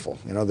wonderful.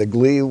 The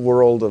Glee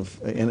world of,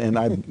 and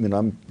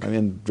I'm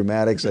in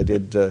dramatics. I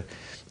did, I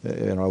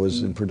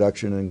was in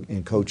production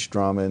and coached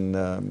drama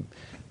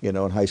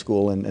in high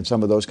school and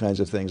some of those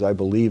kinds of things. I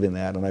believe in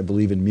that, and I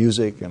believe in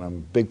music, and I'm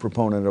a big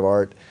proponent of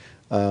art.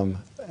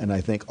 And I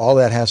think all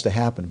that has to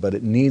happen, but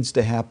it needs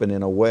to happen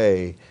in a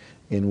way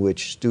in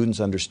which students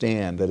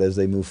understand that as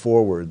they move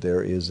forward,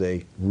 there is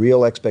a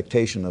real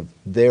expectation of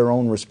their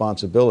own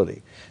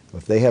responsibility.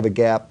 If they have a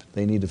gap,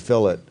 they need to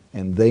fill it,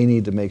 and they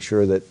need to make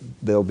sure that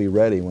they'll be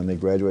ready when they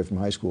graduate from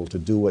high school to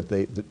do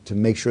to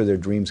make sure their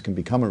dreams can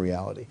become a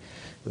reality.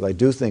 Because I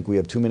do think we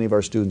have too many of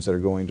our students that are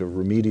going to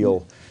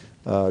remedial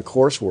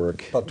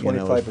coursework. About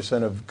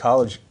 25% of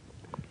college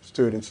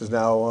students is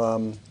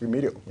now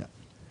remedial. Yeah,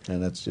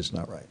 and that's just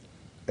not right.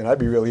 And I'd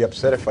be really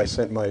upset if I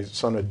sent my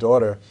son or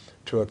daughter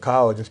to a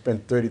college and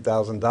spent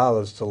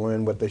 $30,000 to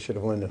learn what they should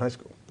have learned in high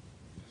school.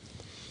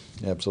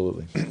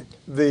 Absolutely.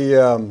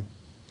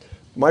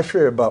 My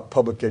fear about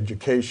public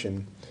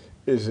education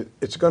is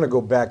it's going to go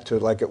back to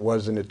like it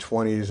was in the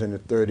 20s and the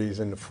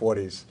 30s and the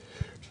 40s.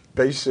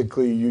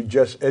 Basically, you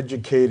just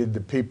educated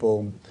the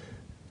people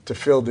to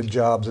fill the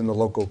jobs in the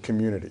local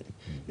community.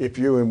 If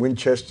you were in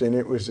Winchester and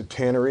it was a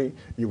tannery,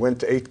 you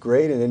went to 8th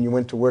grade and then you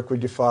went to work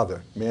with your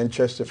father.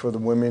 Manchester for the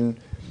women.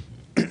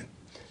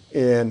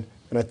 And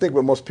I think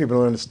what most people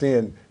don't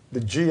understand,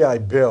 the GI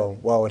Bill,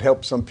 while it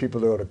helped some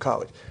people to go to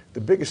college, the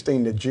biggest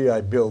thing the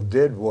GI Bill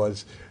did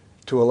was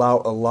to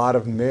allow a lot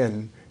of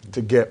men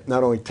to get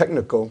not only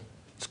technical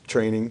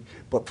training,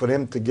 but for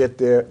them to get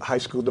their high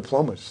school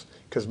diplomas,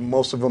 because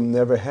most of them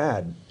never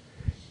had.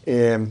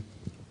 And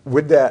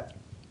with that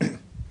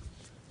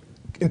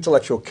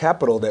intellectual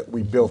capital that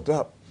we built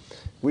up,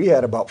 we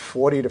had about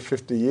 40 to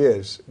 50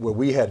 years where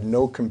we had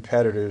no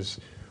competitors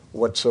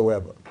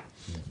whatsoever.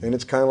 And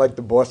it's kind of like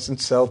the Boston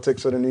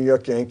Celtics or the New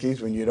York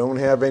Yankees. When you don't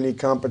have any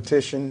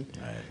competition,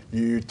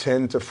 you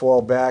tend to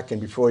fall back, and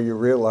before you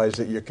realize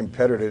that your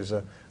competitors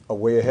are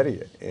way ahead of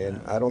you.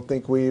 And I don't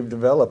think we've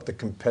developed a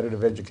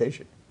competitive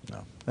education.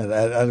 No.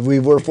 And we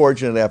were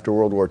fortunate after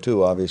World War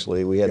II,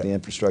 obviously. We had the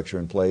infrastructure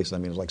in place. I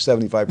mean, it was like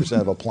 75%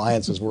 of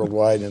appliances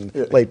worldwide. In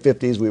the late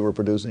 50s, we were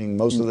producing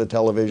most of the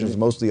televisions,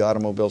 most of the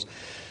automobiles.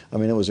 I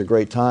mean, it was a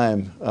great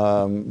time.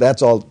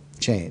 That's all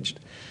changed.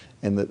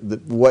 And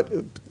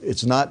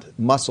it's not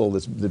muscle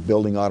that's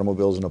building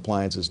automobiles and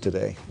appliances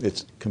today.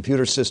 It's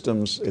computer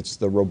systems. It's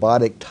the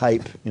robotic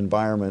type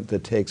environment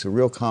that takes a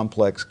real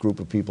complex group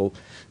of people,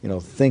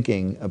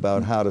 thinking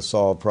about how to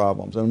solve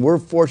problems. And we're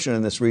fortunate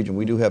in this region.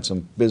 We do have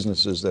some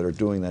businesses that are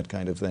doing that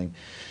kind of thing.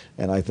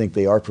 And I think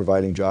they are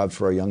providing jobs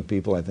for our young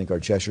people. I think our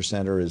Cheshire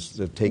Center is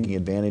taking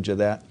advantage of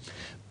that.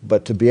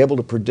 But to be able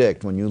to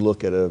predict when you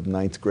look at a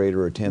 9th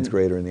grader or a 10th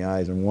grader in the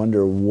eyes and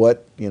wonder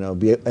what,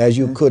 as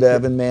you could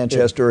have in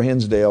Manchester or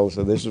Hinsdale,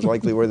 so this is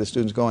likely where the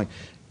student's going,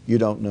 you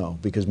don't know,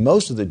 because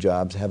most of the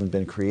jobs haven't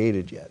been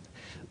created yet.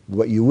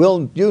 What you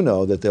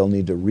know that they'll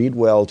need to read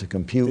well to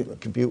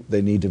compute.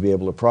 They need to be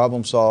able to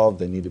problem solve.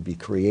 They need to be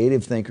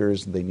creative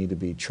thinkers. They need to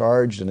be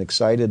charged and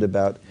excited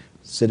about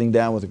sitting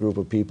down with a group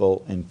of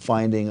people and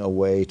finding a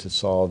way to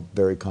solve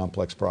very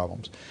complex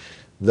problems.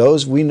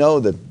 We know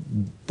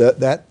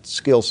that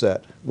skill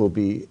set will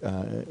be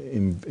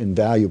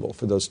invaluable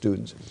for those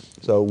students.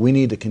 So we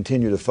need to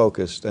continue to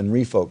focus and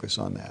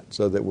refocus on that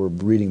so that we're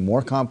reading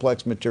more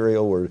complex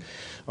material, where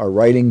our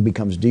writing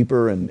becomes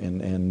deeper and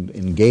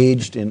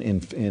engaged in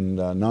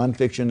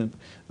nonfiction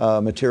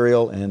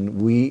material,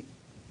 and we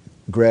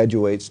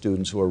graduate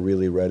students who are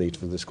really ready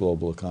for this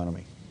global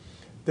economy.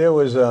 There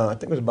was, I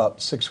think it was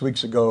about 6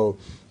 weeks ago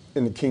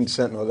in the Keene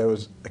Sentinel,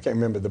 I can't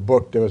remember the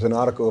book, there was an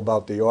article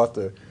about the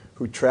author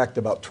who tracked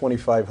about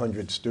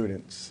 2,500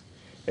 students.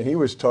 And he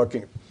was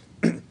talking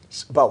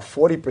about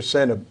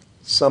 40% of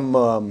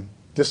some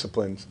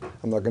disciplines,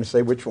 I'm not going to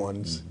say which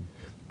ones,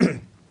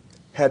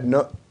 did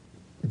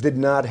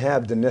not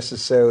have the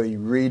necessary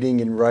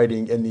reading and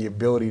writing and the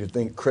ability to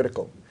think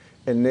critical.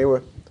 And they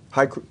were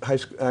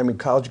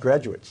college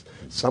graduates.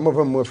 Some of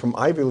them were from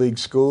Ivy League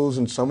schools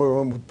and some of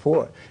them were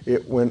poor.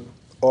 It went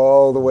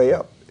all the way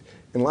up.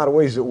 In a lot of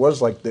ways, it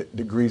was like the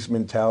Grease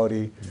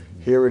mentality.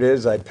 Here it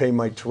is, I pay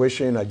my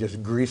tuition, I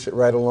just grease it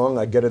right along,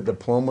 I get a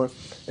diploma,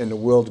 and the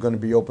world's going to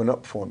be open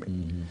up for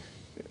me.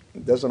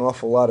 There's an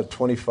awful lot of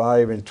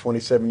 25 and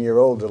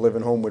 27-year-olds that live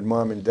at home with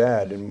mom and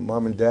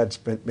dad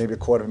spent maybe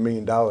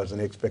 $250,000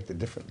 and they expected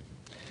different.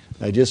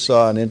 I just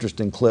saw an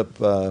interesting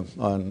clip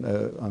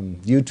on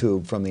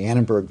YouTube from the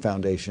Annenberg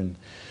Foundation.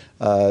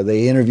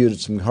 They interviewed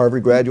some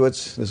Harvard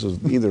graduates. This was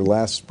either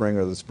last spring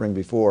or the spring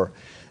before.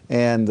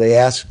 And they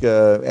asked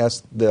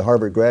the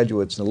Harvard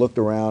graduates, and looked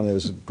around. There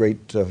was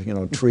great,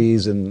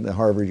 trees in the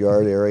Harvard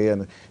Yard area,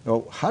 and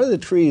how do the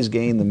trees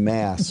gain the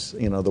mass,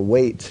 the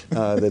weight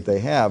that they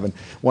have? And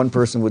one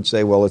person would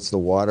say, well, it's the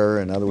water.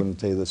 Another one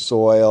would say the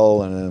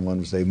soil, and then one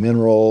would say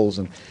minerals.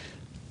 And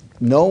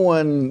no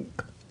one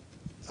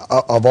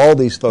of all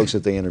these folks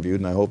that they interviewed,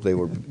 and I hope they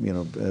were,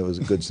 it was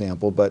a good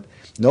sample, but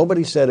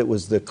nobody said it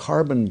was the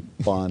carbon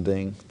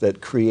bonding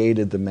that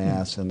created the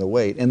mass and the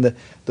weight. And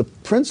the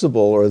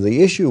principle or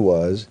the issue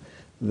was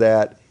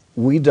that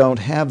we don't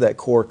have that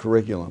core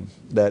curriculum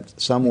that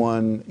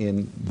someone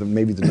in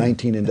maybe the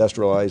 19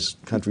 industrialized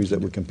countries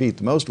that we compete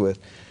the most with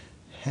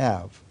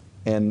have.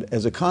 And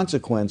as a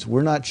consequence,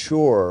 we're not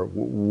sure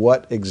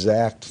what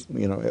exact,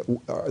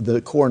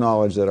 the core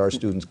knowledge that our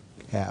students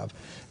have.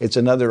 It's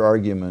another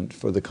argument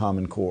for the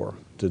Common Core,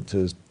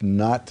 to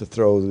not to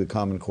throw the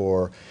Common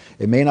Core.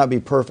 It may not be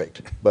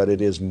perfect, but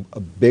it is a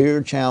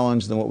bigger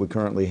challenge than what we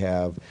currently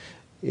have.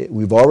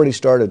 We've already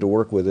started to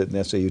work with it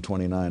in SAU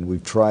 29.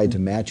 We've tried to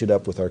match it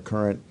up with our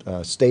current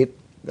state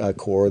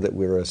core that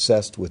we're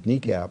assessed with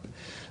NECAP,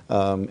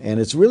 and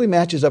it really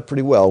matches up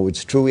pretty well.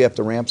 It's true we have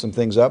to ramp some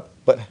things up,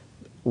 but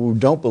we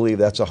don't believe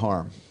that's a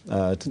harm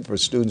for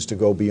students to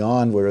go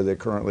beyond where they're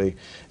currently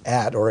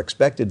at or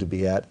expected to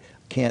be at.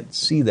 Can't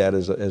see that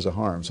as a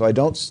harm. So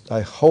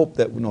I hope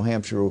that New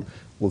Hampshire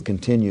will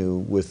continue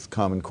with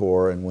Common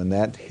Core, and when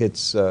that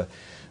hits, the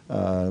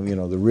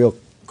real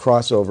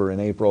crossover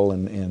in April,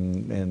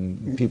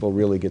 and people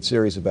really get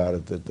serious about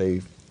it, that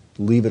they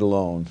leave it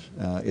alone.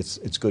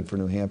 It's good for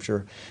New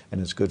Hampshire, and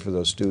it's good for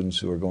those students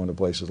who are going to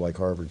places like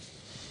Harvard.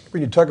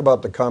 When you talk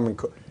about the Common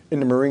Core in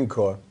the Marine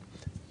Corps,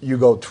 you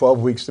go 12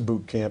 weeks to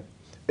boot camp,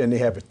 and they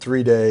have a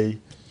 3-day,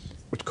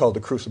 what's called the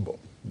Crucible.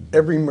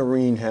 Every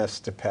Marine has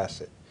to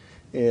pass it.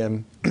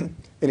 And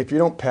if you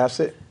don't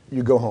pass it,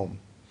 you go home.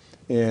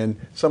 And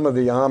some of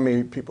the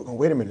Army people go,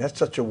 wait a minute, that's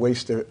such a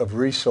waste of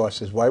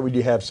resources. Why would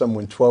you have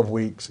someone 12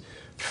 weeks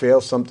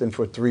fail something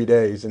for 3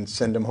 days and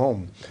send them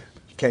home?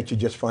 Can't you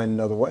just find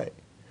another way?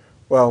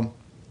 Well,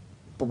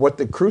 but what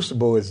the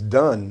Crucible has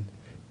done,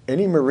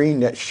 any Marine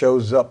that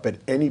shows up at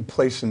any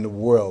place in the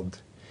world,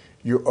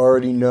 you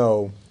already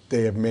know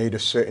they have made a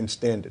certain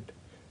standard.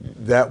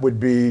 That would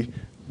be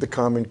the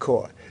Common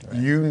Core. Right.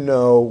 You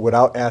know,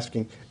 without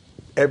asking,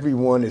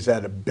 everyone is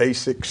at a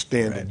basic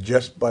standard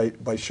just by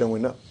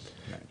showing up.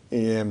 Right.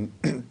 And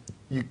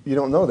you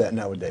don't know that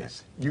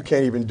nowadays. Right. You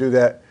can't even do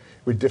that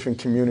with different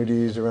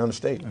communities around the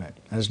state. Right.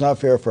 And it's not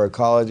fair for our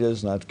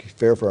colleges, not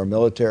fair for our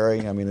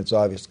military. I mean, it's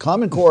obvious.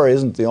 Common Core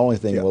isn't the only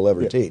thing we'll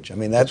ever teach. I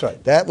mean, that's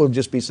right. That will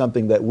just be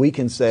something that we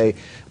can say,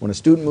 when a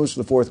student moves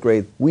to the 4th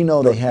grade, we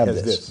know they have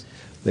this.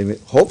 They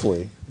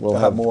hopefully will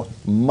have more,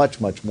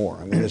 much more.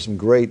 I mean, there's some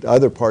great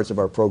other parts of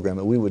our program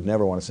that we would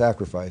never want to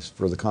sacrifice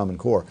for the Common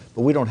Core,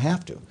 but we don't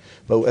have to.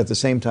 But at the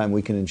same time,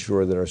 we can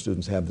ensure that our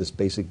students have this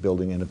basic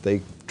building, and if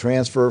they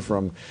transfer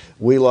from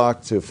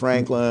Wheelock to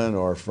Franklin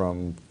or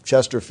from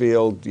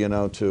Chesterfield,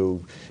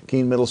 to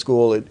Keene Middle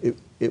School,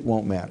 it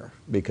won't matter,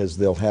 because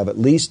they'll have at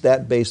least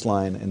that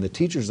baseline, and the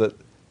teachers that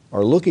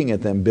are looking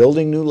at them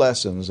building new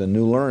lessons and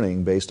new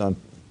learning based on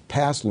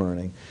past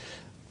learning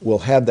will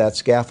have that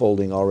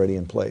scaffolding already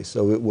in place.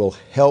 So it will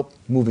help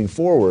moving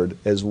forward,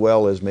 as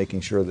well as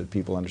making sure that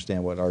people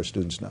understand what our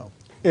students know.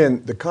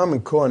 And the Common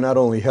Core not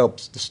only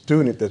helps the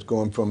student that's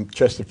going from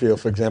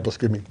Chesterfield, for example,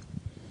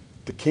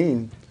 to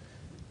Keene,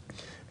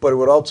 but it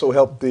would also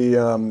help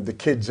the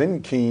kids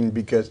in Keene,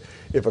 because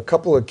if a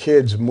couple of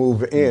kids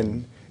move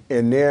in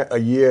and they're a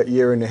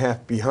year and a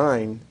half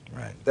behind,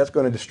 right, that's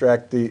going to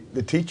distract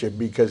the teacher,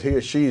 because he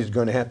or she is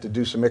going to have to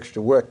do some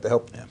extra work to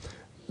help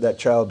that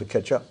child to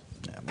catch up.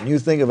 When you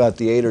think about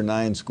the 8 or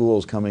 9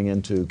 schools coming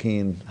into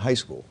Keene High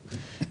School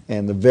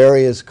and the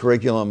various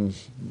curriculum,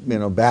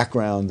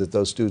 background that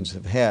those students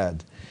have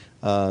had,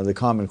 the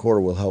Common Core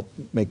will help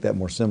make that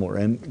more similar,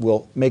 and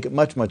will make it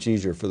much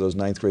easier for those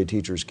 9th grade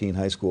teachers, Keene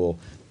High School,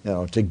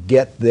 to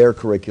get their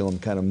curriculum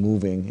kind of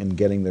moving and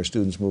getting their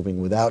students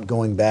moving without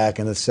going back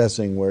and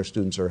assessing where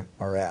students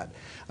are at.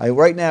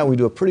 Right now, we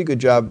do a pretty good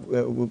job,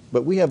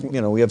 but we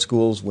have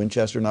schools.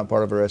 Winchester, not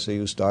part of our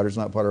SAU. Stoddard's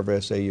not part of our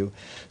SAU.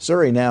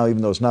 Surrey now,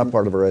 even though it's not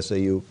part of our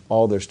SAU,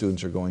 all their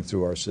students are going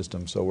through our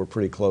system, so we're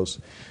pretty close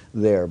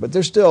there. But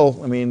there's still,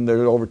 there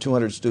are over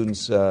 200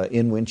 students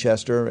in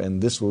Winchester,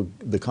 and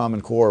the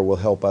Common Core will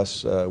help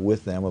us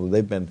with them. Although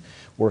they've been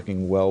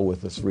working well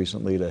with us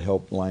recently to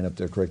help line up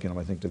their curriculum.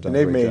 I think they've done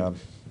a great job.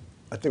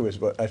 I think it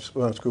was, I was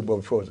on school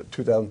board before, was it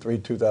 2003,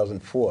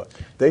 2004?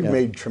 They've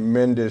made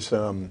tremendous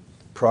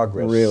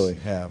progress. Really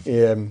have.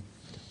 And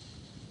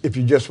if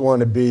you just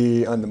want to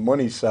be on the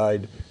money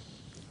side,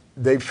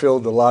 they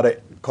filled a lot of,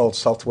 called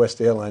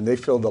Southwest Airlines, they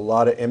filled a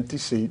lot of empty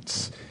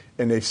seats,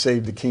 and they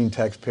saved the Keene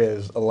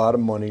taxpayers a lot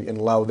of money and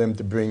allowed them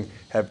to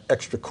have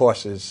extra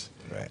courses.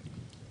 Right.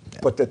 Yeah.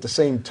 But at the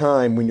same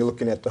time, when you're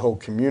looking at the whole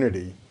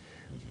community,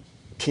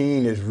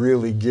 Keene is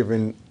really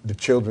giving the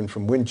children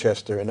from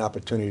Winchester an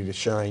opportunity to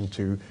shine,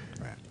 to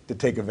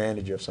take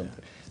advantage of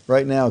something.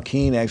 Right now,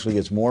 Keene actually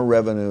gets more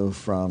revenue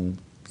from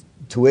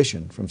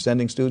tuition from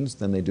sending students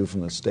than they do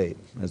from the state.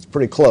 It's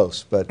pretty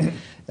close, but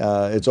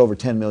it's over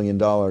 $10 million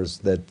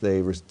that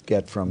they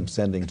get from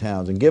sending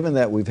towns. And given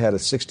that we've had a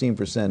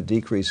 16%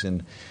 decrease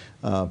in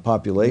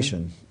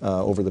population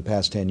over the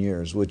past 10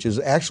 years, which is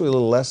actually a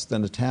little less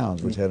than the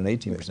towns, which had an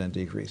 18%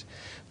 decrease.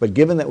 But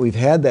given that we've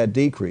had that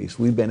decrease,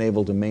 we've been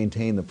able to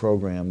maintain the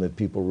program that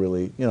people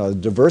really, the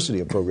diversity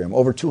of program.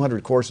 Over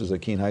 200 courses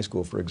at Keene High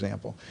School, for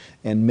example.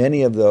 And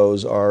many of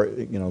those are,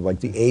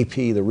 like the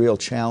AP, the real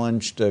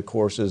challenged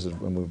courses.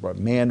 When we brought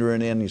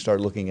Mandarin in, you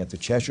start looking at the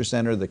Cheshire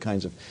Center, the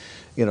kinds of,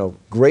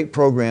 great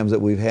programs that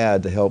we've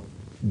had to help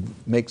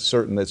make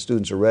certain that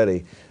students are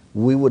ready.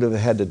 We would have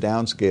had to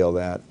downscale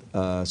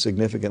that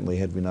significantly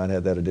had we not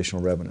had that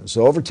additional revenue.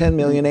 So over $10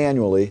 million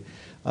annually,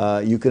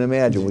 you can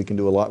imagine we can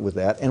do a lot with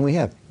that, and we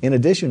have. In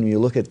addition, when you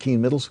look at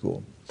Keene Middle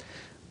School,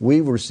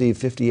 we receive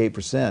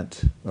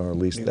 58%, or at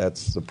least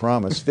that's the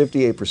promise,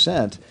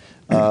 58%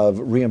 of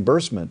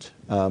reimbursement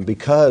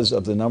because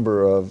of the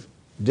number of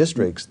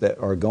districts that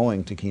are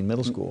going to Keene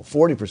Middle School.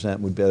 40%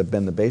 would have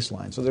been the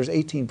baseline. So there's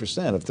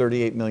 18% of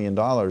 $38 million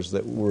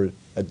that were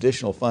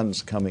additional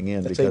funds coming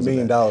in. That's $8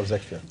 million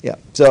extra. Yeah.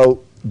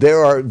 So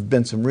there have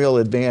been some real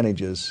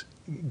advantages.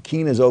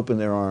 Keene has opened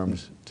their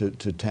arms to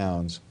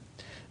towns,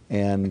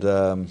 and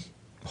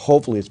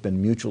hopefully it's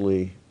been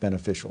mutually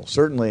beneficial.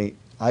 Certainly,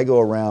 I go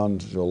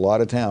around to a lot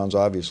of towns,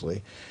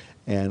 obviously,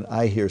 and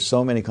I hear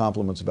so many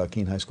compliments about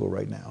Keene High School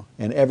right now.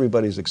 And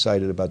everybody's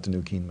excited about the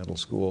new Keene Middle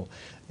School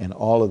and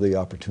all of the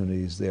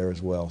opportunities there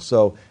as well.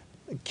 So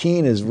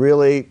Keene has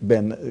really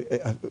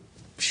been,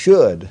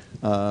 should,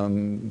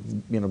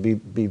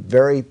 be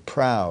very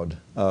proud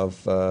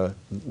of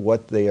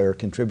what they are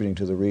contributing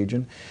to the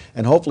region,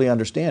 and hopefully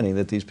understanding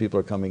that these people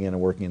are coming in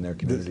and working in their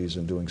communities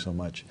and doing so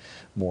much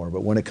more.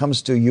 But when it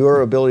comes to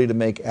your ability to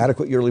make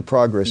adequate yearly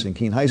progress in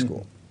Keene High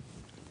School,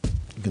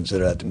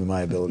 consider that to be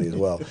my ability as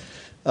well.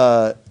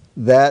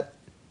 That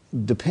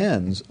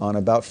depends on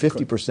about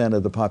 50%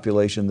 of the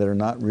population that are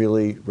not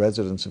really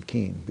residents of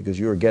Keene, because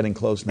you are getting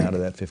close now to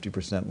that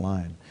 50%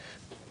 line.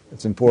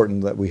 It's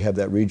important that we have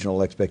that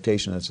regional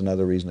expectation. That's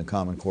another reason the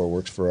Common Core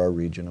works for our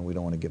region, and we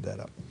don't want to give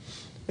that up.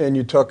 And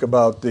you talk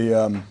about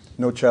the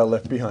No Child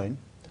Left Behind.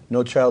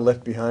 No Child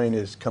Left Behind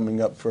is coming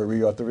up for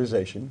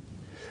reauthorization.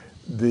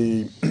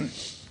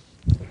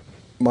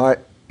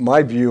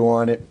 My view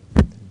on it,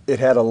 it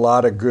had a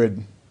lot of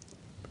good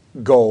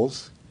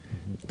goals.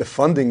 The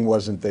funding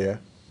wasn't there.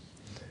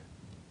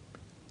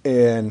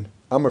 And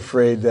I'm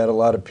afraid that a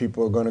lot of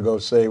people are going to go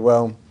say,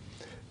 well,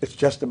 it's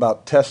just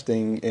about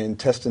testing, and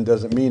testing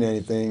doesn't mean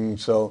anything,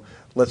 so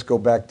let's go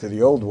back to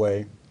the old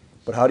way.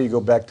 But how do you go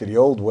back to the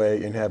old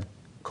way and have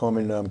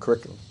common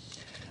curriculum?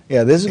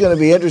 Yeah, this is going to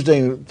be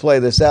interesting to play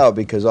this out,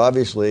 because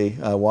obviously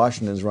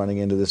Washington is running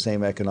into the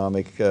same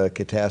economic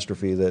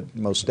catastrophe that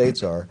most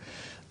states are.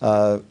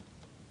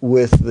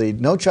 With the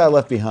No Child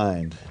Left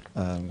Behind,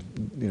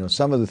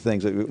 some of the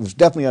things, it was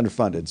definitely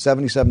underfunded.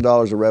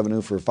 $77 of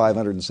revenue for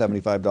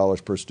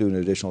 $575 per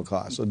student additional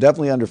cost. So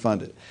definitely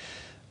underfunded.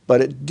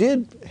 But it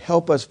did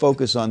help us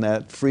focus on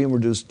that free and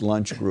reduced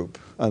lunch group,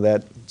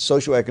 that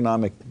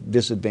socioeconomic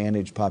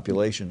disadvantaged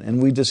population.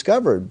 And we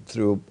discovered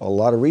through a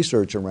lot of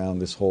research around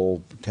this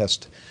whole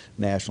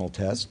national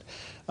test,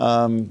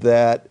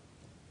 that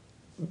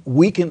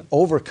we can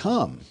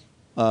overcome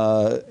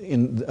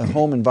in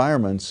home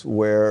environments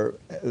where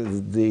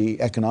the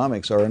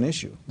economics are an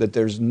issue.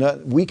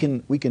 That we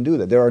can do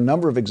that. There are a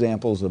number of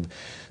examples of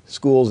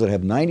schools that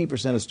have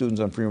 90% of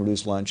students on free and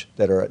reduced lunch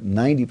that are at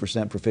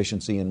 90%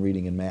 proficiency in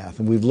reading and math.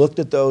 And we've looked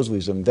at those,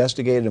 we've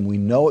investigated, and we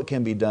know it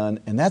can be done.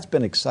 And that's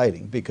been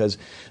exciting, because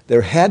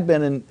there had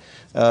been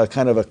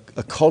kind of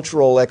a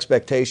cultural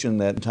expectation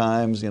that at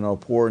times,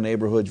 poor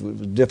neighborhoods, it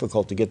was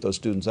difficult to get those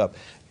students up.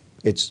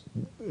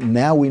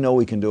 Now we know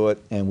we can do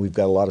it, and we've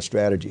got a lot of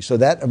strategy. So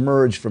that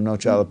emerged from No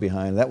Child Left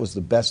Behind. That was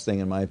the best thing,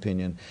 in my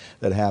opinion,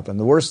 that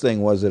happened. The worst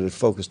thing was that it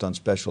focused on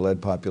special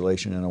ed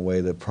population in a way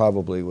that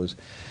probably was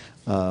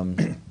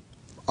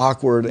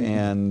awkward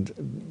and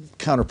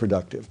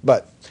counterproductive.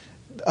 But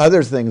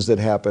other things that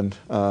happened,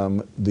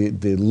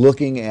 the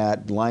looking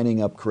at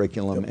lining up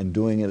curriculum and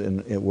doing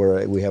it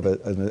where we have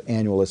an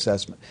annual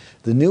assessment.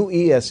 The new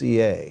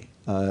ESEA,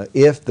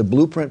 if the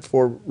blueprint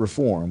for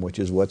reform, which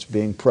is what's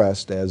being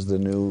pressed as the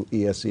new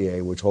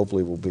ESEA, which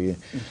hopefully will be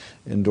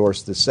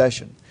endorsed this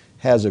session,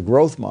 has a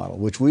growth model,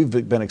 which we've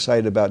been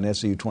excited about in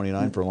SCU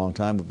 29 for a long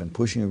time. We've been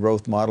pushing a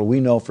growth model. We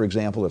know, for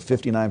example, that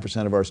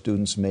 59% of our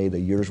students made a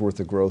year's worth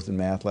of growth in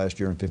math last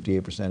year and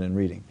 58% in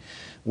reading.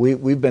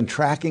 We've been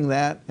tracking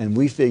that, and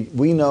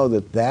we know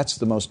that that's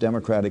the most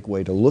democratic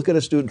way to look at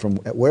a student from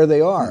where they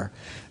are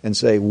and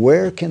say,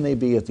 where can they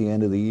be at the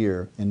end of the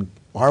year, and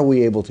are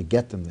we able to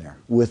get them there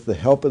with the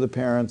help of the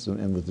parents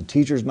and with the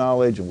teachers'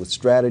 knowledge and with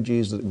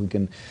strategies that we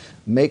can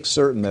make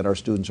certain that our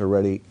students are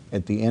ready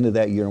at the end of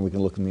that year, and we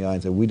can look in the eye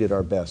and say we did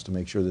our best to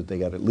make sure that they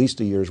got at least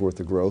a year's worth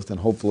of growth, and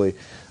hopefully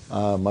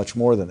much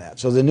more than that.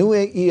 So the new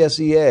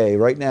ESEA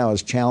right now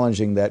is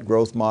challenging that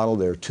growth model.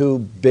 There are two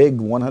big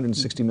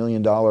 $160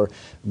 million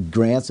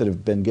grants that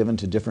have been given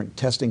to different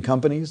testing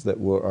companies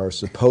that are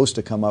supposed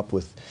to come up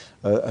with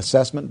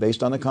assessment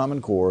based on the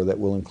Common Core that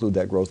will include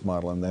that growth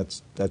model, and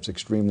that's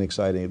extremely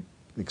exciting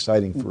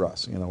for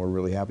us. We're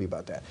really happy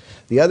about that.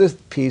 The other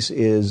piece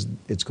is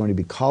it's going to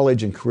be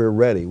college and career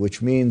ready,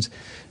 which means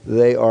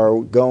they are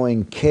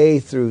going K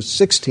through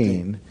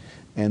 16,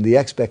 and the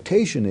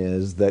expectation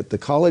is that the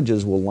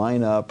colleges will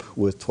line up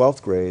with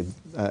 12th grade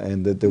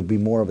and that there will be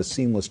more of a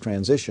seamless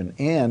transition,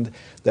 and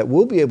that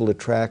we'll be able to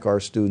track our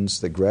students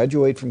that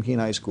graduate from Keene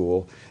High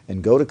School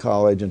and go to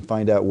college and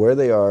find out where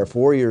they are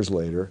 4 years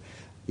later,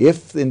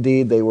 if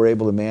indeed they were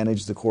able to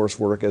manage the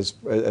coursework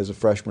as a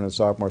freshman and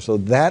sophomore. So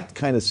that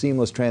kind of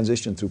seamless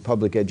transition through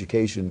public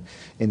education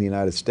in the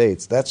United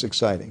States, that's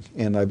exciting.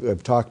 And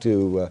I've talked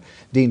to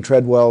Dean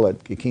Treadwell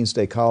at Keene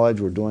State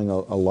College. We're doing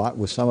a lot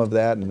with some of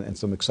that and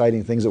some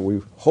exciting things that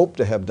we hope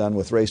to have done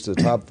with Race to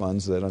the Top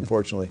funds that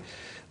unfortunately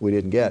we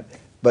didn't get.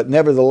 But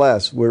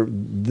nevertheless,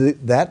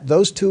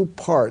 those two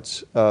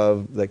parts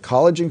of the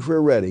college and career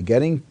ready,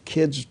 getting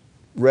kids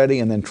ready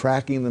and then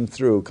tracking them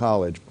through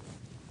college,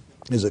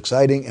 is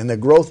exciting. And the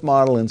growth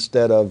model,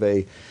 instead of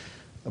a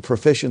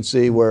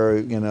proficiency where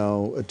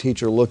a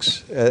teacher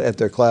looks at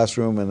their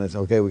classroom and it's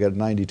okay, we got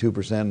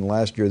 92%, and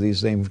last year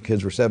these same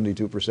kids were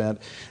 72%,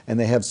 and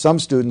they have some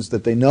students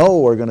that they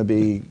know are going to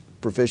be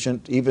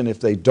proficient even if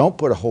they don't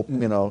put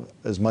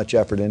as much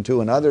effort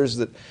into, and others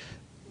that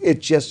it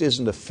just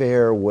isn't a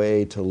fair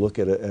way to look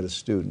at a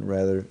student.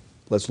 Rather,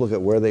 let's look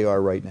at where they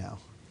are right now.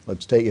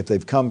 Let's take, if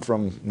they've come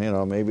from,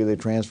 maybe they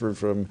transferred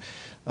from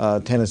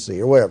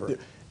Tennessee or wherever.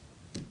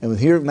 And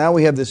here, now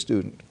we have this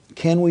student.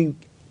 Can we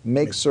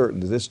make certain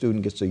that this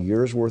student gets a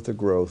year's worth of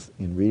growth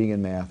in reading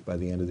and math by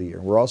the end of the year?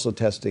 We're also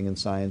testing in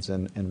science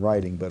and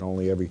writing, but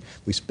we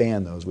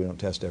span those. We don't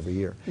test every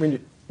year. When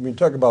you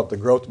talk about the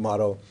growth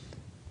model,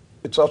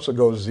 it also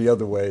goes the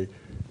other way,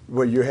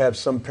 where you have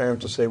some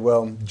parents will say,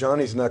 well,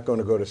 Johnny's not going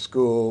to go to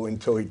school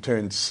until he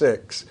turns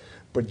 6,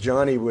 but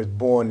Johnny was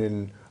born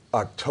in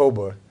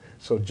October,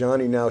 so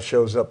Johnny now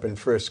shows up in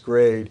first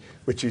grade,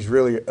 which is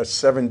really a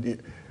 70.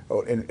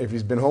 And if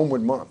he's been home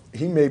with mom,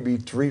 he may be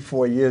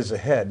 3-4 years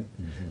ahead,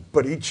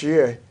 but each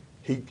year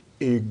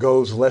he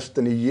goes less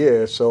than a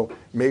year, so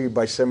maybe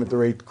by 7th or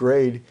 8th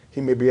grade,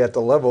 he may be at the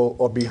level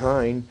or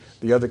behind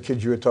the other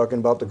kids you were talking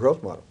about, the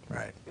growth model.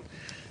 Right.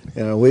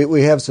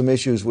 We have some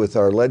issues with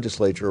our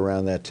legislature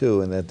around that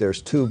too, and that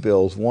there's two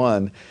bills.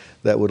 One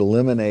that would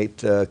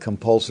eliminate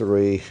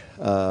compulsory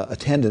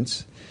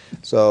attendance,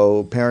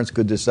 so parents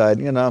could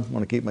decide, I want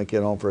to keep my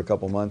kid home for a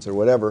couple months or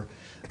whatever.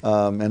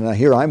 And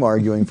here I'm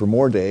arguing for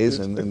more days,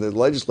 and the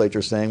legislature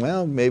is saying,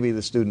 well, maybe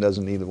the student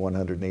doesn't need the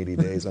 180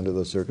 days under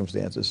those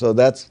circumstances. So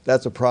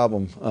that's a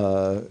problem,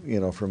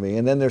 for me.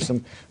 And then there's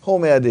some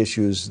home ed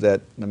issues that,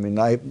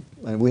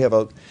 we have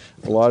a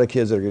lot of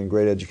kids that are getting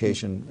great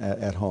education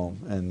at home,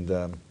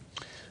 and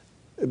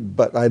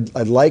but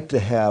I'd like to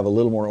have a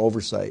little more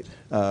oversight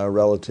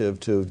relative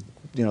to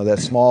that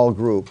small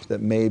group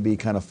that may be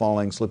kind of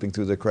slipping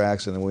through the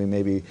cracks, and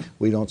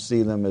we don't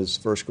see them as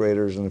first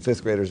graders, and the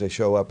fifth graders they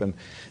show up and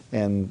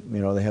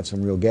they have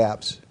some real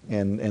gaps,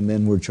 and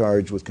then we're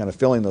charged with kind of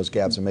filling those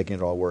gaps and making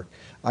it all work.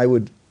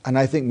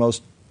 I think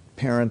most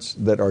parents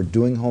that are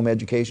doing home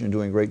education and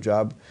doing a great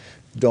job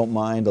don't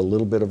mind a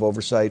little bit of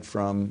oversight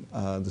from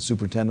the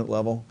superintendent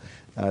level.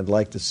 I'd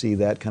like to see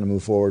that kind of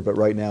move forward, but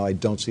right now I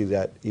don't see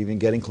that even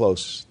getting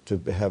close to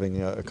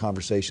having a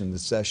conversation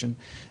this session.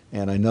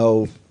 And I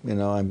know,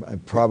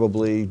 I'm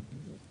probably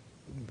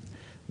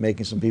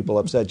making some people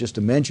upset just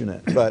to mention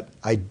it, but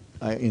I,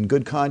 in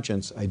good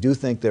conscience, I do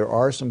think there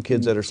are some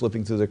kids that are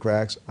slipping through the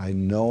cracks. I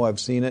know I've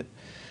seen it,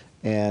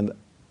 and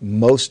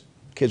most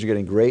kids are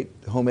getting great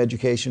home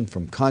education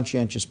from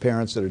conscientious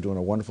parents that are doing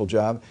a wonderful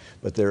job,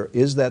 but there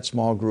is that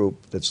small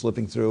group that's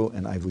slipping through,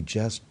 and I would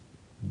just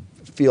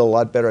feel a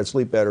lot better, I'd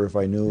sleep better if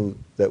I knew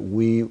that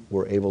we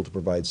were able to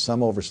provide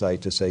some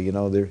oversight to say,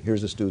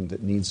 here's a student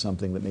that needs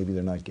something that maybe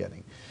they're not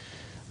getting.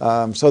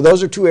 So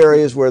those are two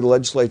areas where the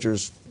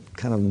legislature's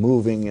kind of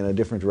moving in a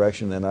different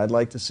direction than I'd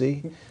like to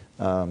see.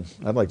 I'd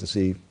like to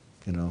see,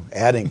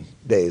 adding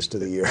days to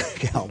the year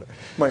calendar.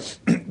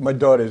 My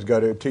daughter's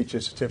got a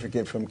teacher's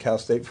certificate from Cal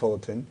State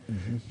Fullerton.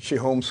 Mm-hmm. She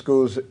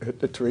homeschools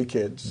the 3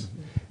 kids.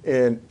 Mm-hmm.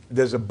 And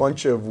there's a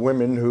bunch of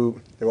women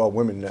they're all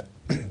women now.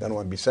 I don't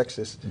want to be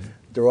sexist. Mm-hmm.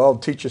 They're all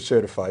teacher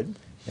certified.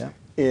 Yeah.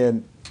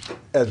 And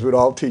as with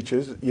all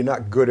teachers, you're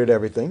not good at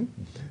everything.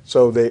 Mm-hmm.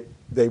 So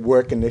they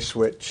work and they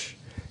switch.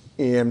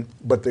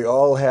 But they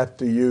all have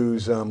to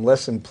use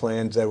lesson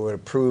plans that were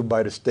approved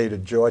by the state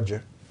of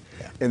Georgia.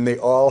 Yeah. And they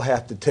all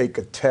have to take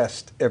a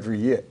test every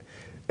year.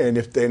 And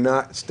if they're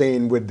not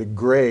staying with the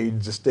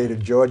grades, the state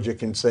of Georgia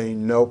can say,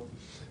 nope,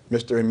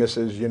 Mr. and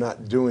Mrs., you're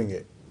not doing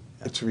it.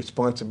 Yeah. It's a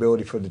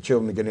responsibility for the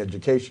children to get an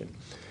education.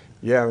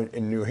 Yeah,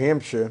 in New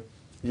Hampshire,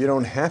 you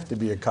don't have to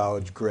be a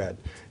college grad.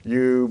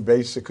 You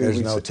basically...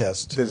 There's no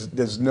test.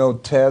 There's no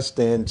test,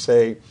 and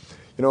say,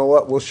 you know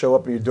what, we'll show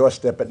up at your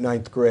doorstep at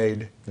 9th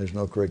grade. There's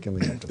no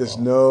curriculum you have to There's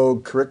follow. no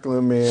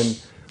curriculum,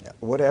 and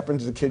what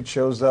happens if the kid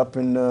shows up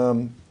in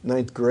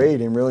 9th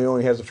grade and really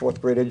only has a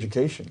 4th grade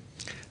education?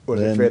 Was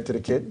it fair to the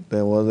kid?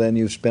 Then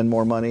you spend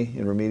more money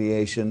in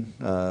remediation,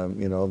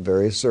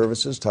 various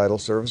services, title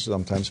services,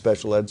 sometimes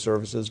special ed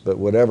services, but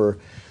whatever,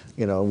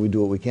 we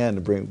do what we can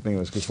to bring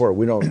those kids forward.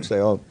 We don't say,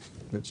 oh,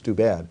 it's too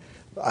bad.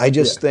 I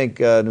just think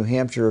New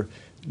Hampshire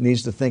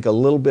needs to think a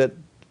little bit,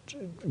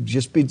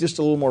 just be just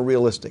a little more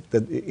realistic.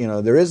 That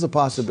there is the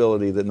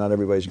possibility that not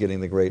everybody's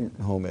getting the great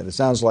home ed. It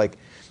sounds like,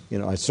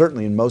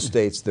 certainly in most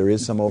states there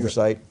is some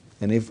oversight.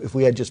 And if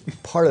we had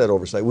just part of that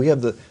oversight, we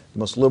have the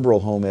most liberal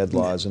home ed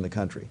laws in the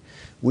country.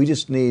 We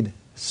just need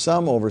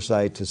some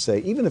oversight to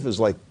say, even if it's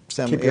like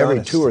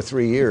every 2 or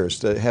 3 years,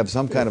 to have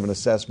some kind of an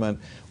assessment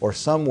or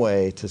some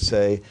way to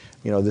say,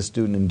 this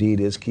student indeed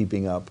is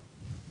keeping up,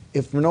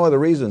 if for no other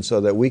reason, so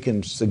that we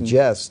can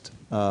suggest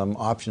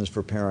options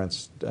for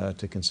parents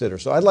to consider.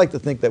 So I'd like to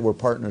think that we're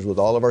partners with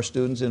all of our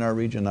students in our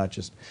region, not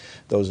just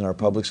those in our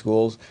public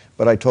schools.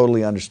 But I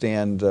totally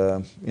understand,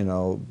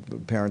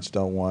 parents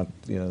don't want,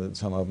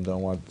 some of them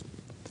don't want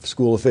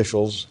school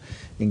officials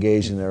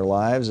engaged in their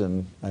lives,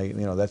 and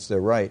that's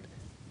their right.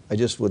 I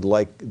just would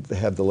like to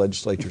have the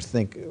legislature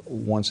think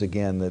once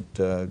again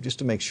that just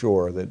to make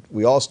sure that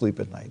we all sleep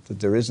at night, that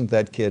there isn't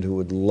that kid who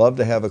would love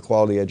to have a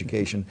quality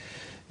education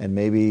and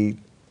maybe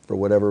for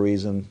whatever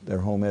reason their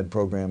home ed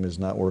program is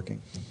not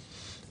working.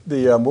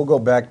 We'll go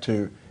back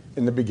to,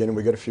 in the beginning,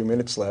 we got a few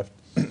minutes left,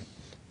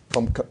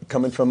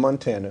 coming from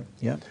Montana.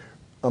 Yeah.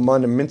 I'm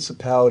on the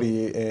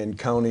municipality and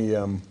county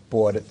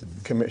board at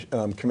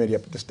the committee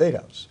up at the State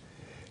House.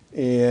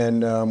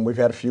 And we've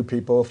had a few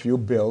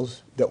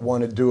bills that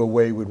want to do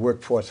away with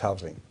workforce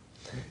housing.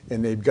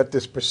 And they've got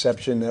this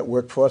perception that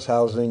workforce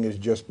housing is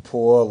just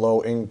poor,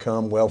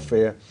 low-income,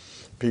 welfare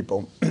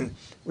people.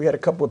 We had a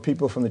couple of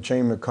people from the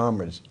Chamber of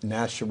Commerce,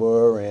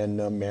 Nashua and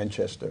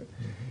Manchester.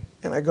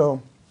 Mm-hmm. And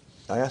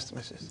I asked them,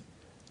 I says,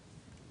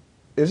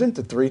 isn't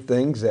the three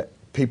things that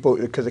people,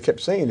 because I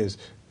kept saying is,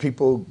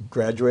 people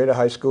graduate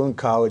high school and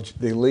college,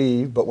 they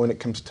leave, but when it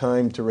comes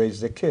time to raise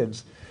their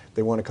kids,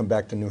 they want to come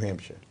back to New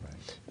Hampshire.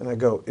 Right. And I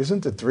go,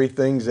 isn't the three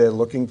things they're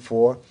looking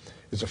for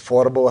is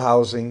affordable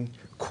housing,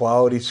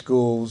 quality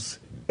schools,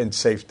 and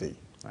safety?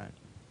 Right.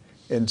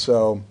 And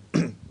so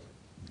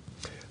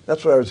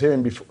that's what I was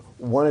hearing before.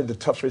 One of the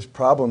toughest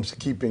problems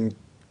keeping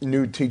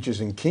new teachers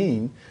in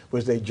Keene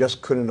was they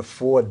just couldn't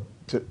afford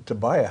to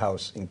buy a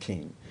house in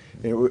Keene.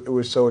 It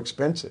was so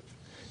expensive.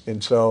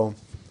 And so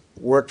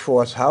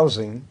workforce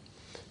housing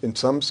in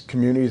some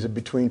communities are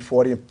between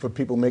for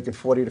people making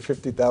 $40,000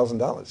 to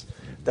 $50,000.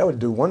 That would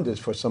do wonders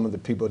for some of the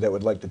people that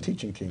would like to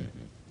teach in Keene.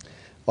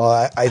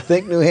 Well, I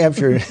think New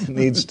Hampshire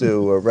needs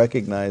to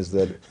recognize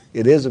that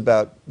it is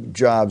about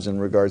jobs in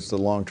regards to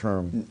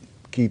long-term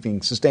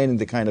sustaining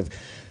the kind of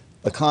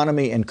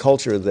economy and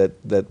culture that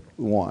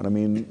we want. I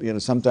mean,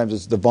 sometimes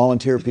it's the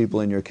volunteer people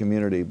in your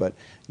community, but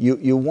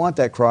you want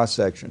that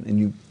cross-section.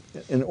 And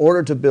in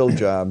order to build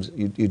jobs,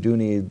 you do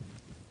need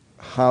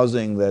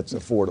housing that's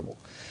affordable.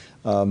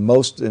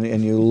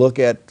 And you look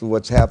at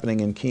what's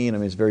happening in Keene. I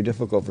mean, it's very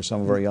difficult for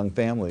some of our young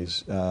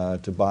families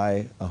to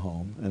buy a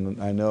home.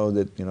 And I know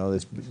that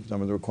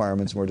some of the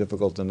requirements are more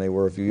difficult than they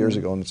were a few years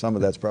ago, and some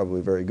of that's probably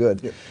very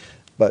good. Yeah.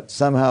 But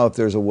somehow, if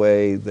there's a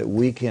way that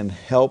we can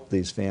help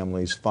these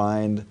families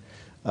find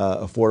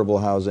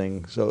affordable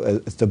housing, so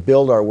as to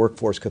build our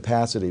workforce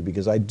capacity,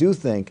 because I do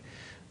think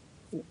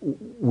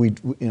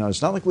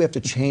it's not like we have to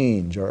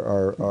change we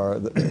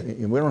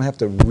don't have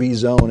to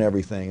rezone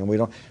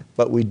everything,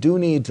 but we do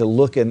need to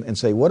look and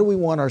say, what do we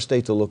want our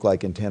state to look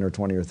like in 10 or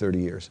 20 or 30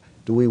 years?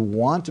 Do we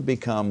want to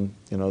become,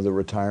 the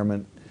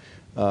retirement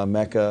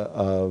mecca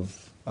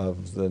of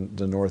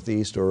the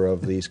Northeast or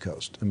of the East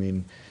Coast? I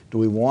mean, do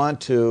we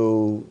want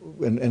to,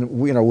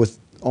 with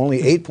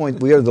only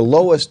we are the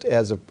lowest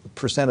as a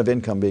percent of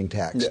income being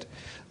taxed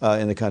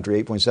in the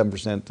country,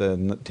 8.7%,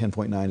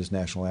 10.9 is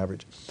national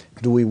average.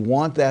 Do we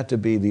want that to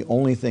be the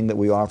only thing that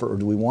we offer, or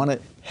do we want to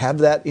have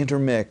that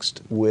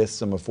intermixed with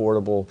some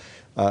affordable,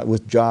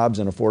 with jobs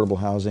and affordable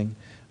housing,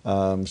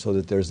 so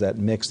that there's that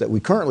mix that we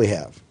currently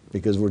have?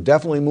 Because we're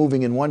definitely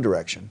moving in one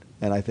direction,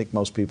 and I think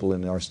most people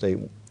in our state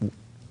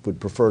would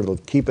prefer to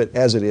keep it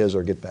as it is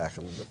or get back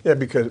a little bit. Yeah,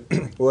 because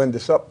we'll end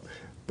this up.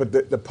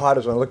 But the part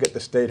is when I look at the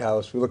State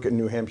House, we look at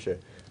New Hampshire,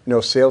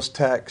 no sales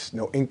tax,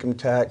 no income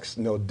tax,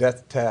 no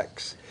death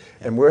tax.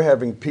 And we're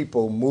having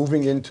people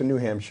moving into New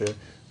Hampshire,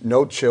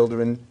 no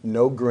children,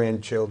 no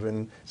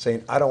grandchildren,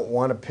 saying, I don't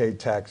want to pay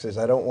taxes,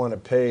 I don't want to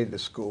pay the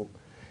school.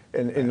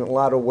 And in a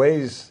lot of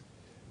ways,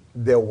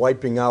 they're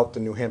wiping out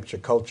the New Hampshire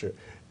culture.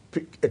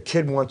 A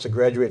kid wants to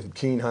graduate from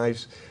Keene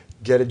Heights,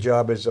 get a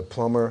job as a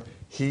plumber.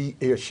 He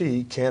or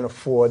she can't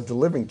afford to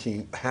live in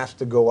Keene, has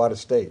to go out of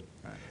state.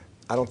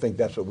 I don't think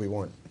that's what we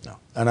want. No,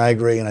 and I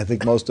agree, and I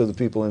think most of the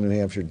people in New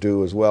Hampshire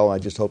do as well. I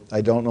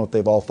don't know if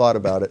they've all thought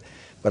about it,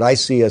 but I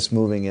see us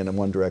moving in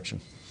one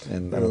direction,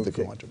 and I don't think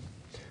we want to.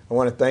 I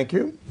want to thank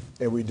you,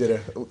 and we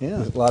did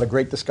a lot of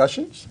great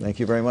discussions.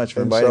 Thank you very much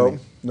for inviting me.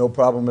 No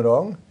problem at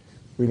all.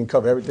 We didn't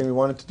cover everything we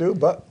wanted to do,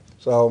 but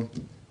so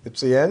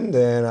it's the end,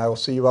 and I will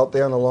see you out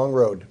there on the long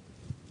road.